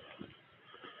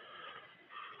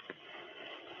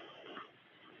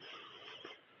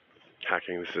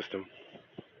 Hacking the system.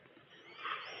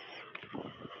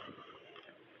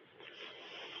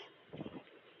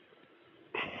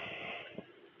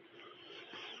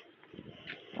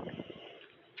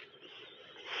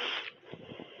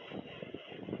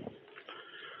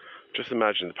 Just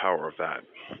imagine the power of that,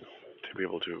 to be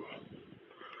able to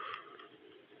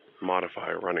modify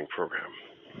a running program.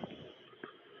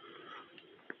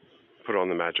 Put on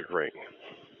the magic ring.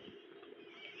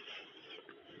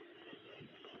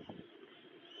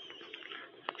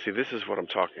 See, this is what I'm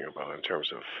talking about in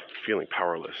terms of feeling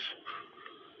powerless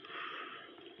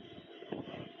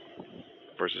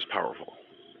versus powerful.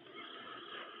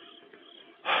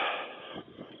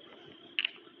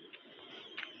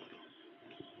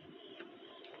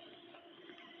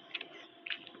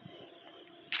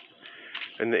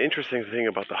 And the interesting thing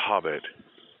about the Hobbit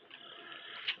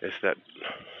is that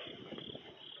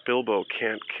Bilbo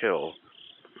can't kill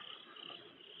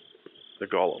the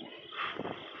Gollum.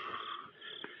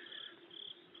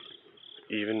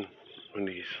 Even when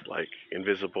he's like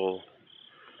invisible,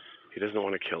 he doesn't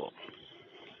want to kill him.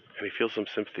 And he feels some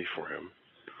sympathy for him.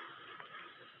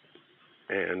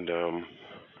 And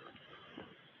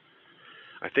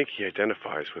I think he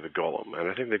identifies with the Gollum. And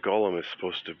I think the Gollum is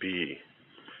supposed to be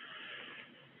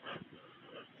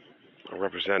a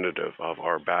representative of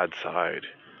our bad side.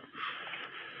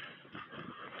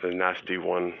 The nasty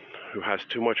one who has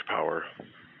too much power.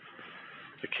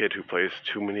 The kid who plays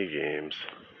too many games.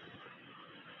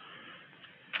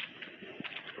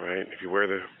 Right? If you wear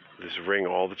this ring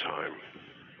all the time,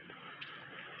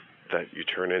 that you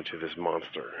turn into this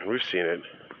monster. And we've seen it.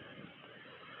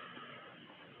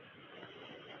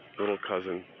 Little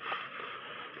cousin.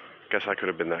 Guess I could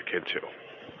have been that kid too.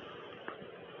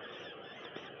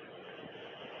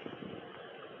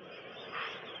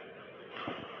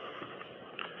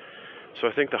 So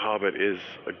I think the Hobbit is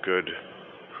a good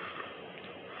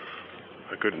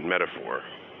metaphor,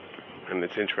 and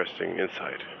it's interesting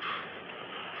insight.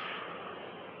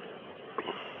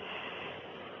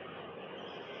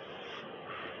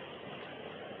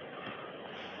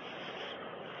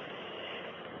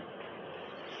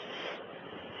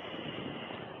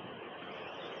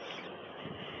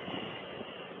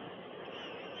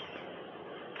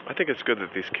 I think it's good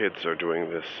that these kids are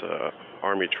doing this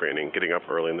army training, getting up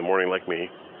early in the morning like me,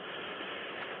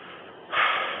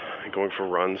 and going for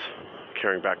runs,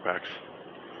 carrying backpacks.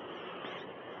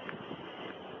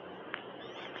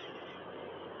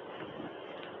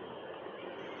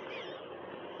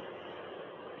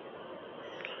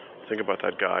 Think about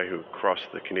that guy who crossed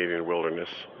the Canadian wilderness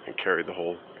and carried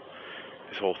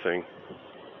his whole thing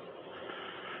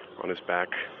on his back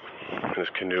in his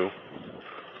canoe.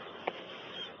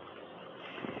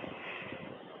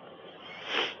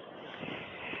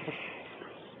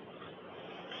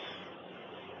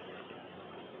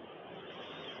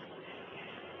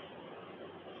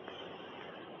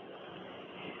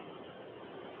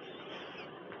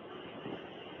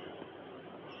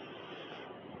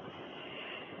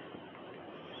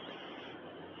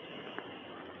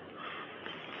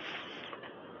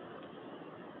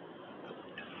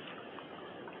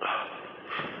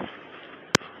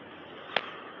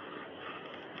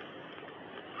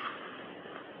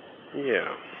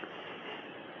 Yeah.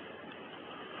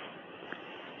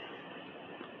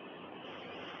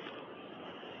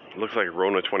 Looks like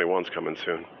Rona 21's coming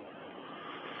soon.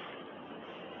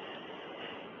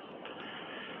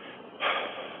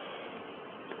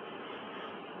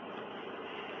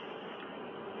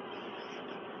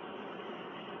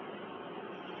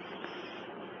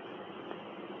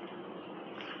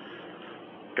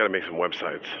 Gotta make some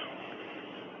websites.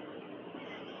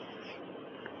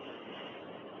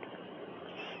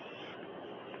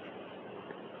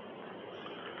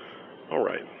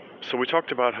 Alright, so we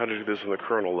talked about how to do this on the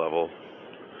kernel level.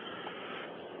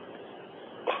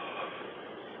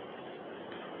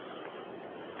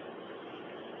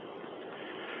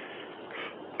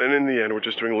 And in the end, we're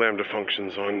just doing lambda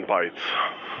functions on bytes.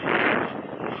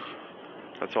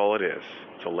 That's all it is.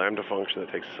 It's a lambda function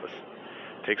that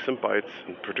takes some bytes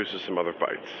and produces some other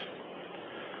bytes.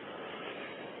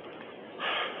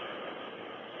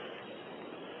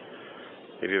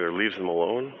 It either leaves them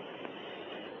alone,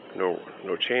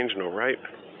 no change, no write,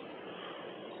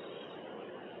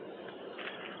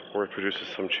 or it produces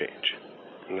some change.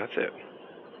 And that's it.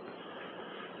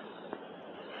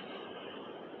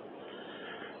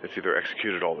 It's either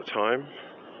executed all the time,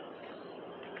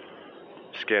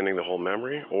 scanning the whole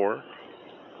memory, or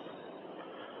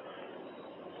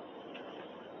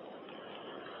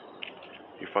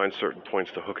you find certain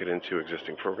points to hook it into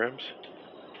existing programs.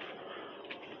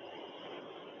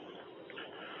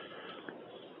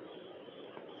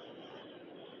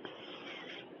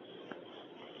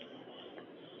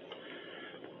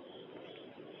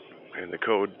 And the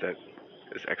code that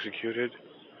is executed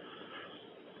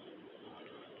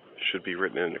should be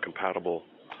written in a compatible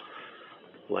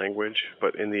language,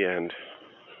 but in the end,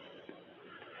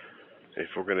 if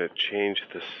we're going to change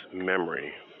this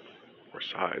memory or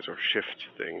size or shift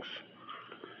things,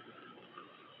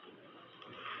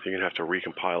 you're going to have to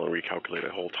recompile and recalculate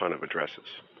a whole ton of addresses.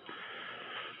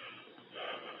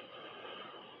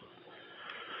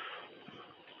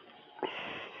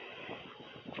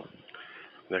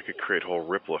 That could create whole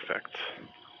ripple effects.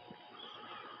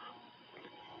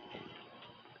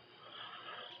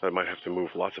 That might have to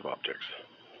move lots of objects.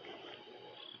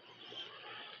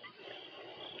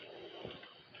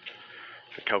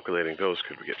 And calculating those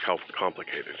could get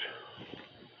complicated.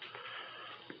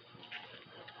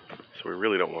 So we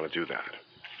really don't want to do that.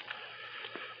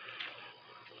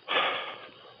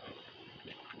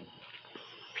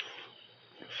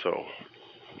 So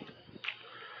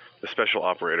the special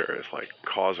operator is like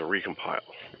cause a recompile.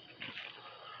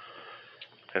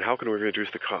 And how can we reduce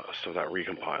the cost of that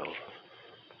recompile?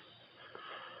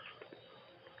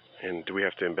 And do we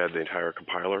have to embed the entire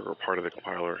compiler or part of the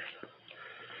compiler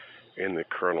in the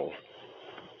kernel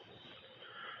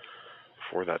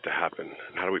for that to happen?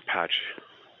 And how do we patch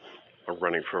a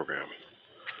running program?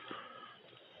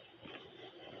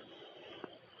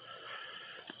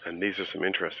 And these are some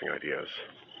interesting ideas.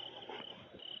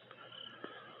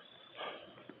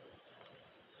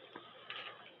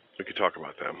 We could talk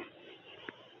about them.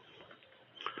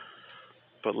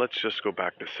 But let's just go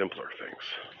back to simpler things.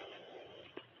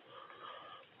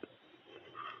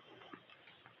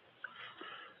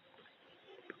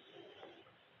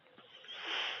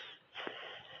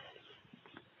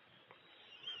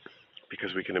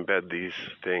 Because we can embed these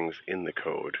things in the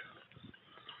code.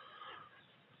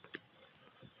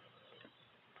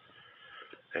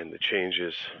 And the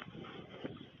changes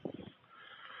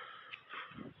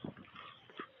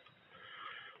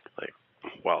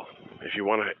well, if you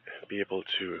want to be able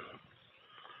to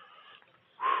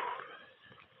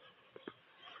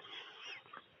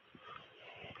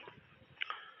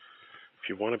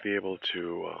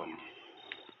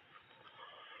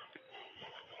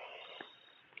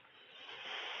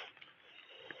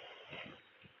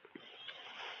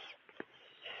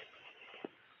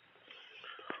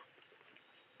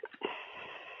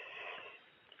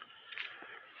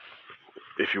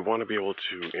be able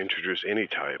to introduce any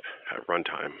type at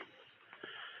runtime,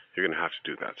 you're going to have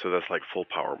to do that. So that's like full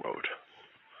power mode,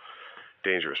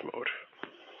 dangerous mode.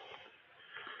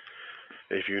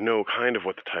 If you know kind of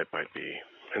what the type might be,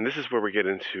 and this is where we get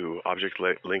into object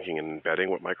linking and embedding,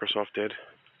 what Microsoft did,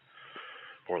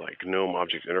 or like GNOME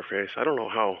object interface. I don't know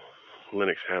how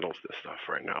Linux handles this stuff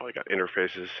right now. You got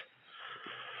interfaces,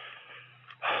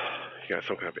 you got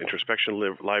some kind of introspection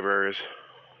libraries.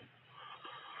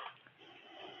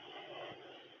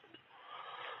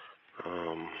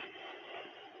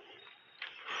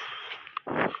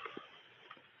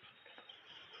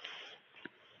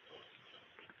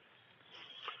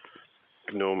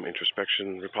 GNOME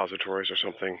introspection repositories or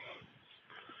something.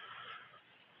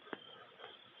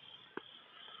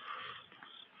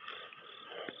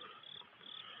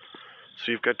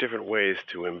 So you've got different ways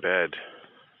to embed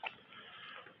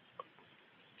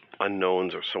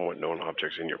unknowns or somewhat known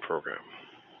objects in your program.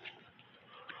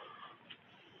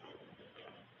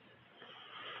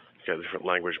 You got different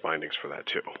language bindings for that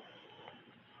too.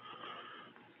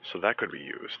 So that could be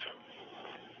used.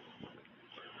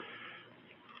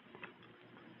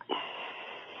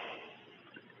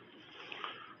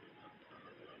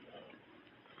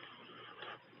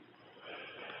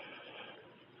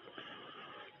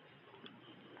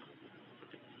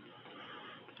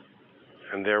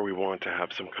 And there we want to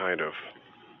have some kind of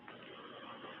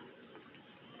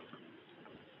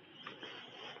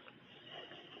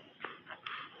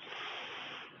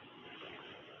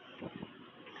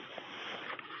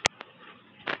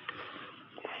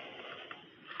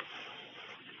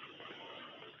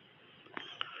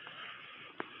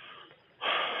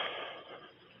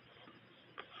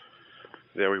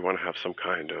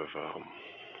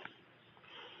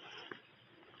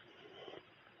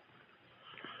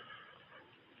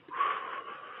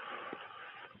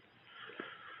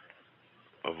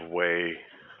way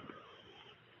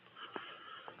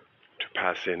to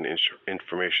pass in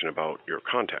information about your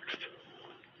context.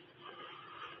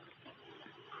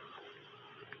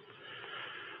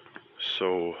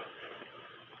 So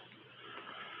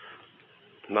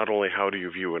not only how do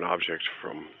you view an object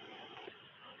from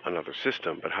another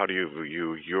system, but how do you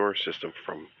view your system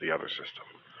from the other system?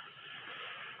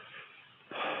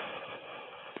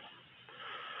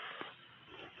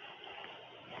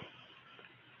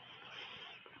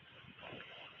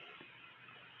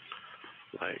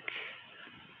 Like,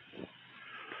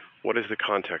 what is the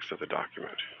context of the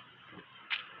document?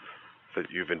 that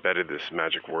you've embedded this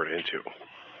magic word into?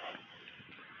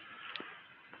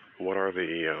 What are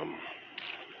the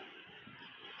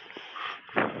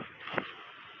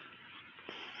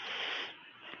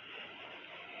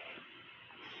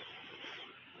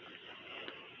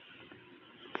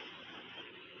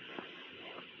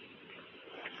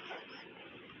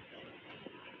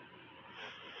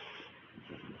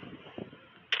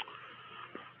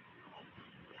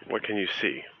what can you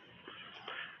see?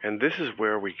 And this is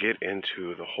where we get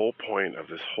into the whole point of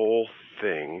this whole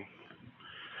thing.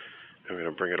 I'm going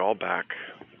to bring it all back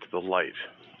to the light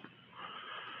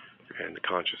and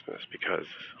consciousness, because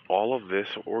all of this,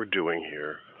 what we're doing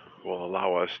here, will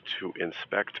allow us to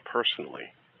inspect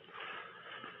personally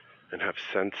and have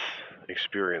sense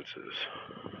experiences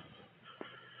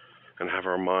and have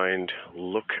our mind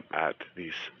look at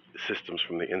these systems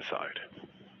from the inside,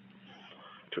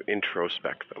 to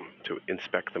introspect them, to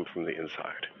inspect them from the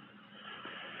inside.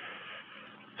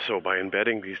 So by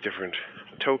embedding these different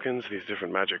tokens, these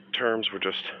different magic terms, we're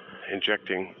just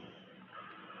injecting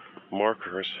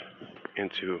markers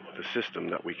into the system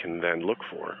that we can then look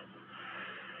for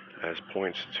as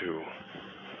points to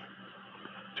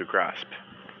grasp.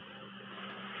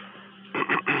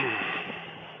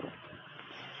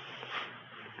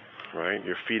 Right?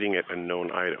 You're feeding it a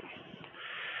known item.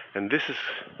 And this is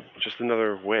just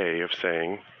another way of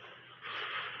saying,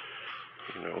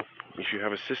 if you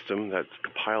have a system that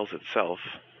compiles itself,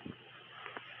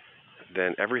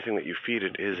 then everything that you feed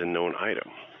it is a known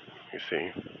item, you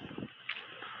see.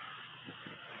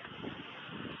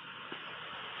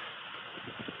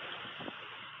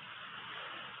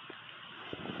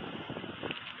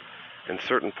 And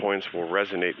certain points will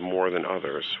resonate more than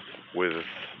others with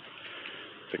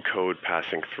the code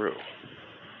passing through.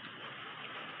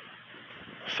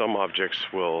 Some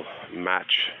objects will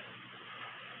match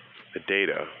the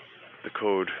data, the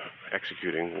code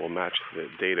executing will match the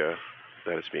data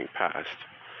that is being passed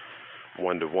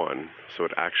one-to-one, so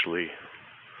it actually,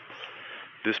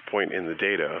 this point in the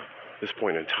data, this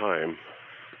point in time,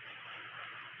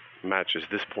 matches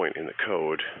this point in the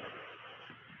code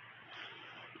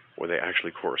where they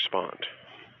actually correspond.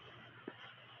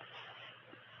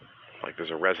 Like there's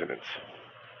a resonance.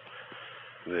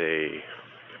 They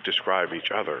describe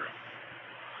each other.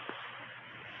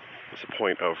 It's a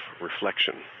point of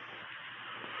reflection.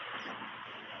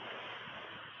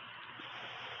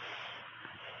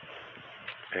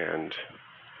 And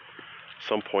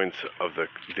some points of the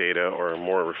data are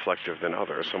more reflective than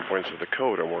others. Some points of the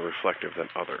code are more reflective than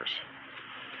others.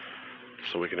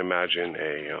 So we can imagine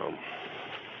a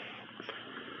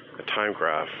time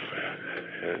graph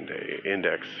and a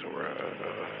index or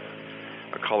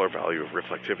a color value of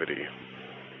reflectivity.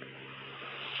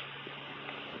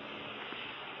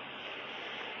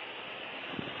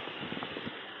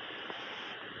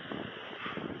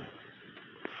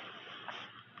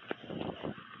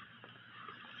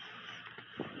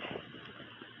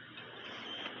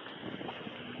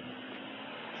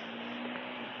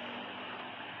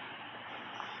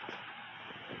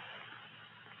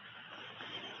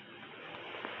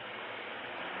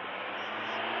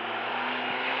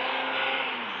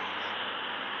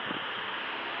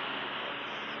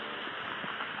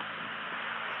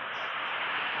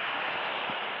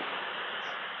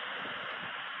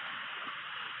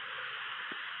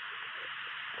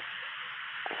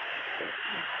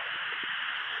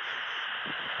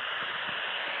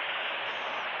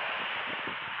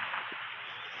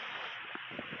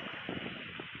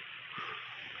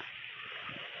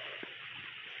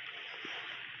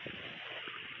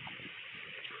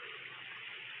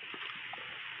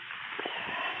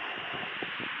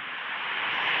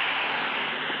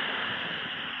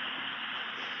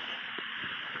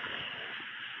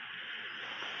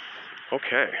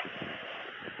 Okay.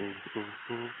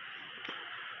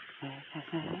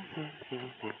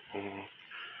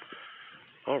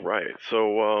 All right.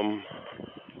 So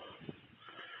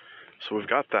we've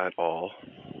got that all.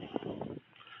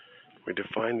 We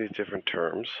define these different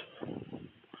terms.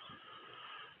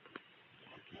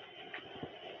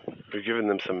 We've given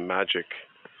them some magic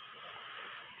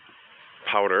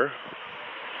powder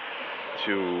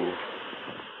to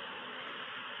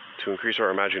increase our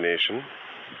imagination,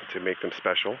 to make them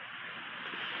special.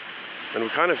 And we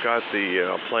kind of got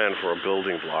the plan for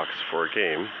building blocks for a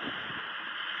game.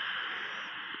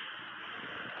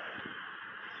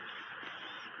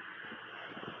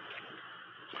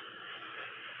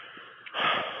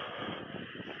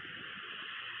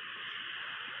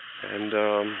 And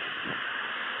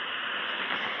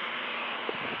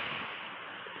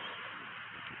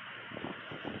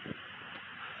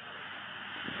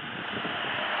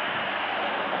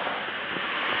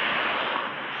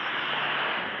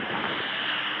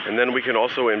then we can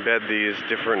also embed these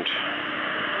different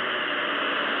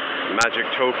magic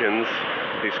tokens,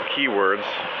 these keywords,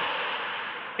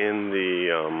 in the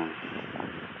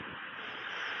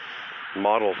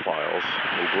model files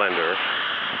in Blender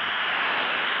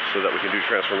so that we can do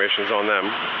transformations on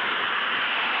them.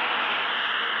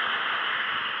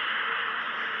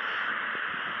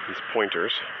 These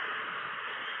pointers.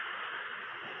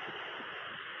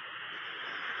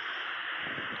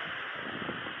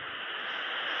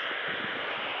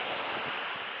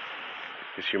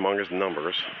 These humongous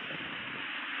numbers.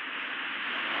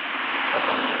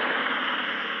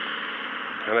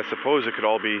 And I suppose it could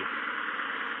all be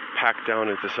packed down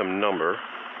into some number.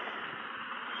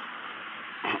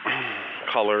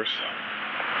 Colors.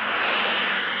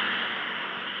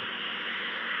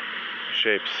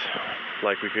 Shapes.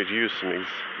 Like we could use some,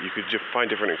 you could just find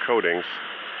different encodings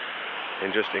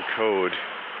and just encode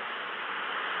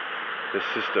the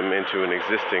system into an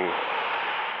existing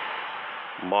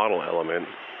model element.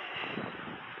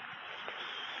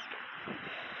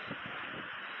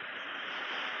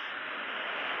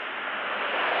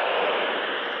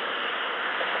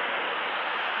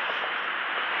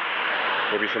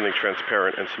 Maybe something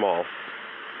transparent and small.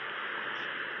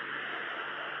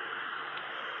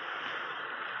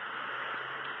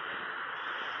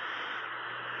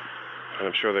 And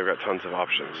I'm sure they've got tons of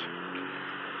options.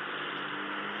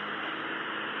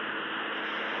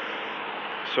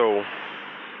 So,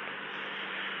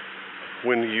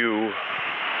 when you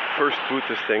first boot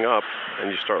this thing up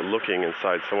and you start looking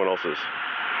inside someone else's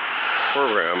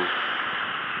program,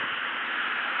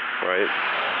 right?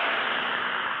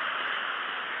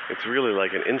 It's really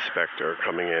like an inspector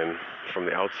coming in from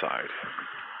the outside.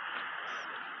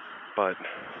 But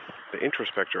the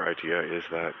introspector idea is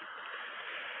that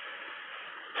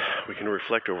we can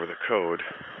reflect over the code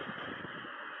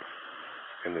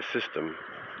and the system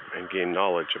and gain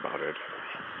knowledge about it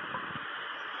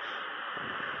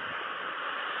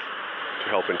to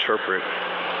help interpret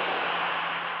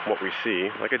what we see,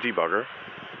 like a debugger.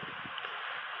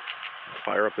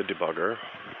 Fire up the debugger.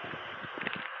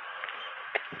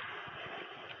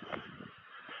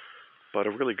 But a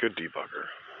really good debugger.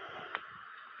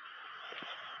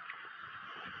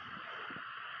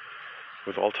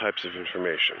 With all types of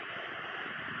information.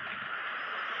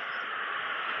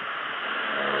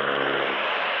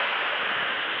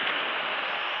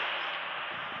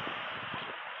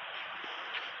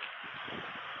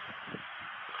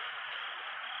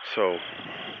 So,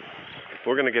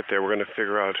 we're going to get there. We're going to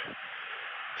figure out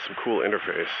some cool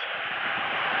interface.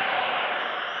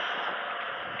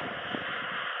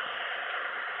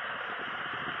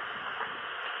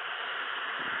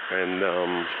 And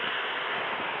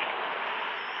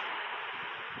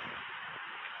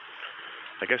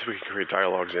I guess we can create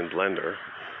dialogues in Blender,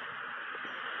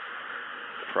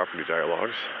 property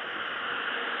dialogues,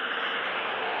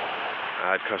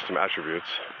 add custom attributes.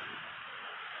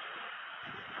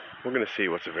 We're going to see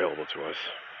what's available to us.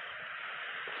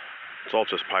 It's all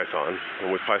just Python,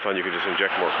 and with Python you can just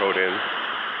inject more code in.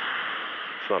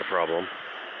 It's not a problem.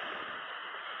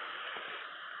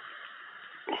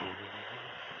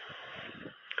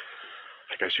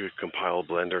 I guess you could compile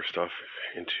Blender stuff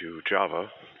into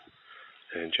Java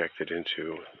and inject it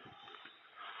into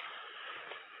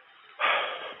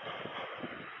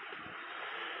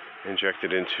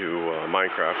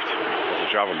Minecraft as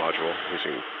a Java module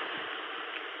using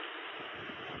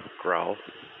Growl.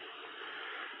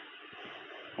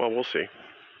 Well, we'll see.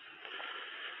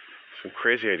 Some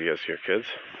crazy ideas here, kids.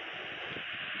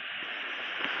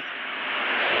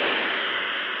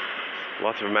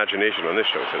 Lots of imagination on this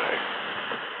show today.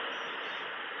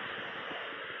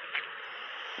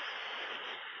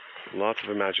 Lots of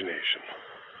imagination.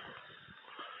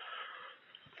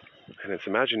 And it's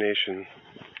imagination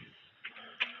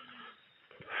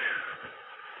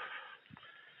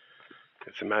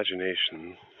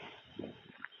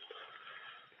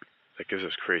that gives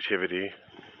us creativity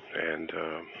and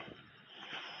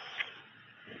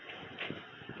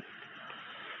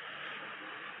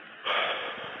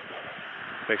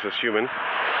makes us human.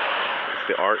 It's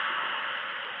the art.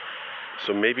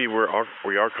 So maybe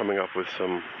we are coming up with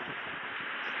some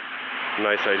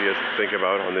nice ideas to think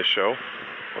about on this show,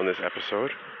 on this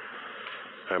episode.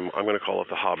 I'm going to call it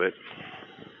The Hobbit.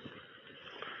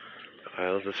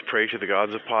 Let's pray to the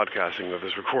gods of podcasting that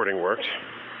this recording worked.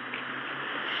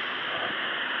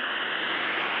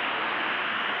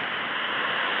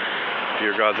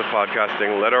 Dear gods of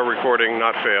podcasting, let our recording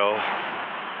not fail.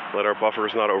 Let our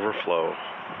buffers not overflow.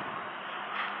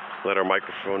 Let our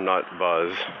microphone not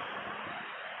buzz.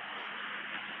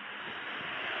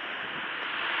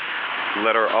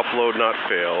 Let our upload not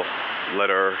fail. Let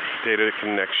our data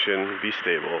connection be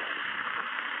stable.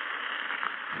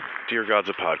 Dear gods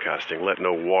of podcasting, let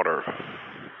no water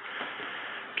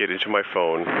get into my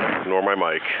phone, nor my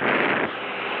mic.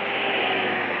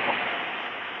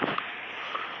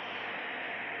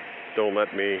 Don't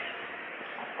let me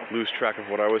lose track of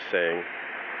what I was saying.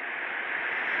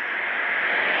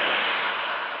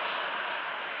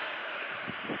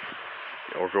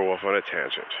 Or go off on a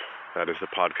tangent. That is the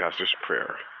podcaster's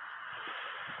prayer.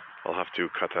 I'll have to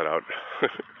cut that out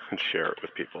and share it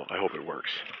with people. I hope it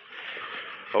works.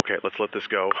 Okay, let's let this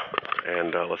go,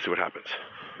 and let's see what happens.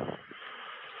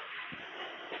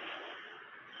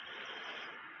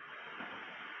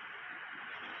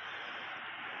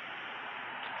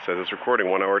 It says it's recording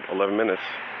 1 hour, 11 minutes.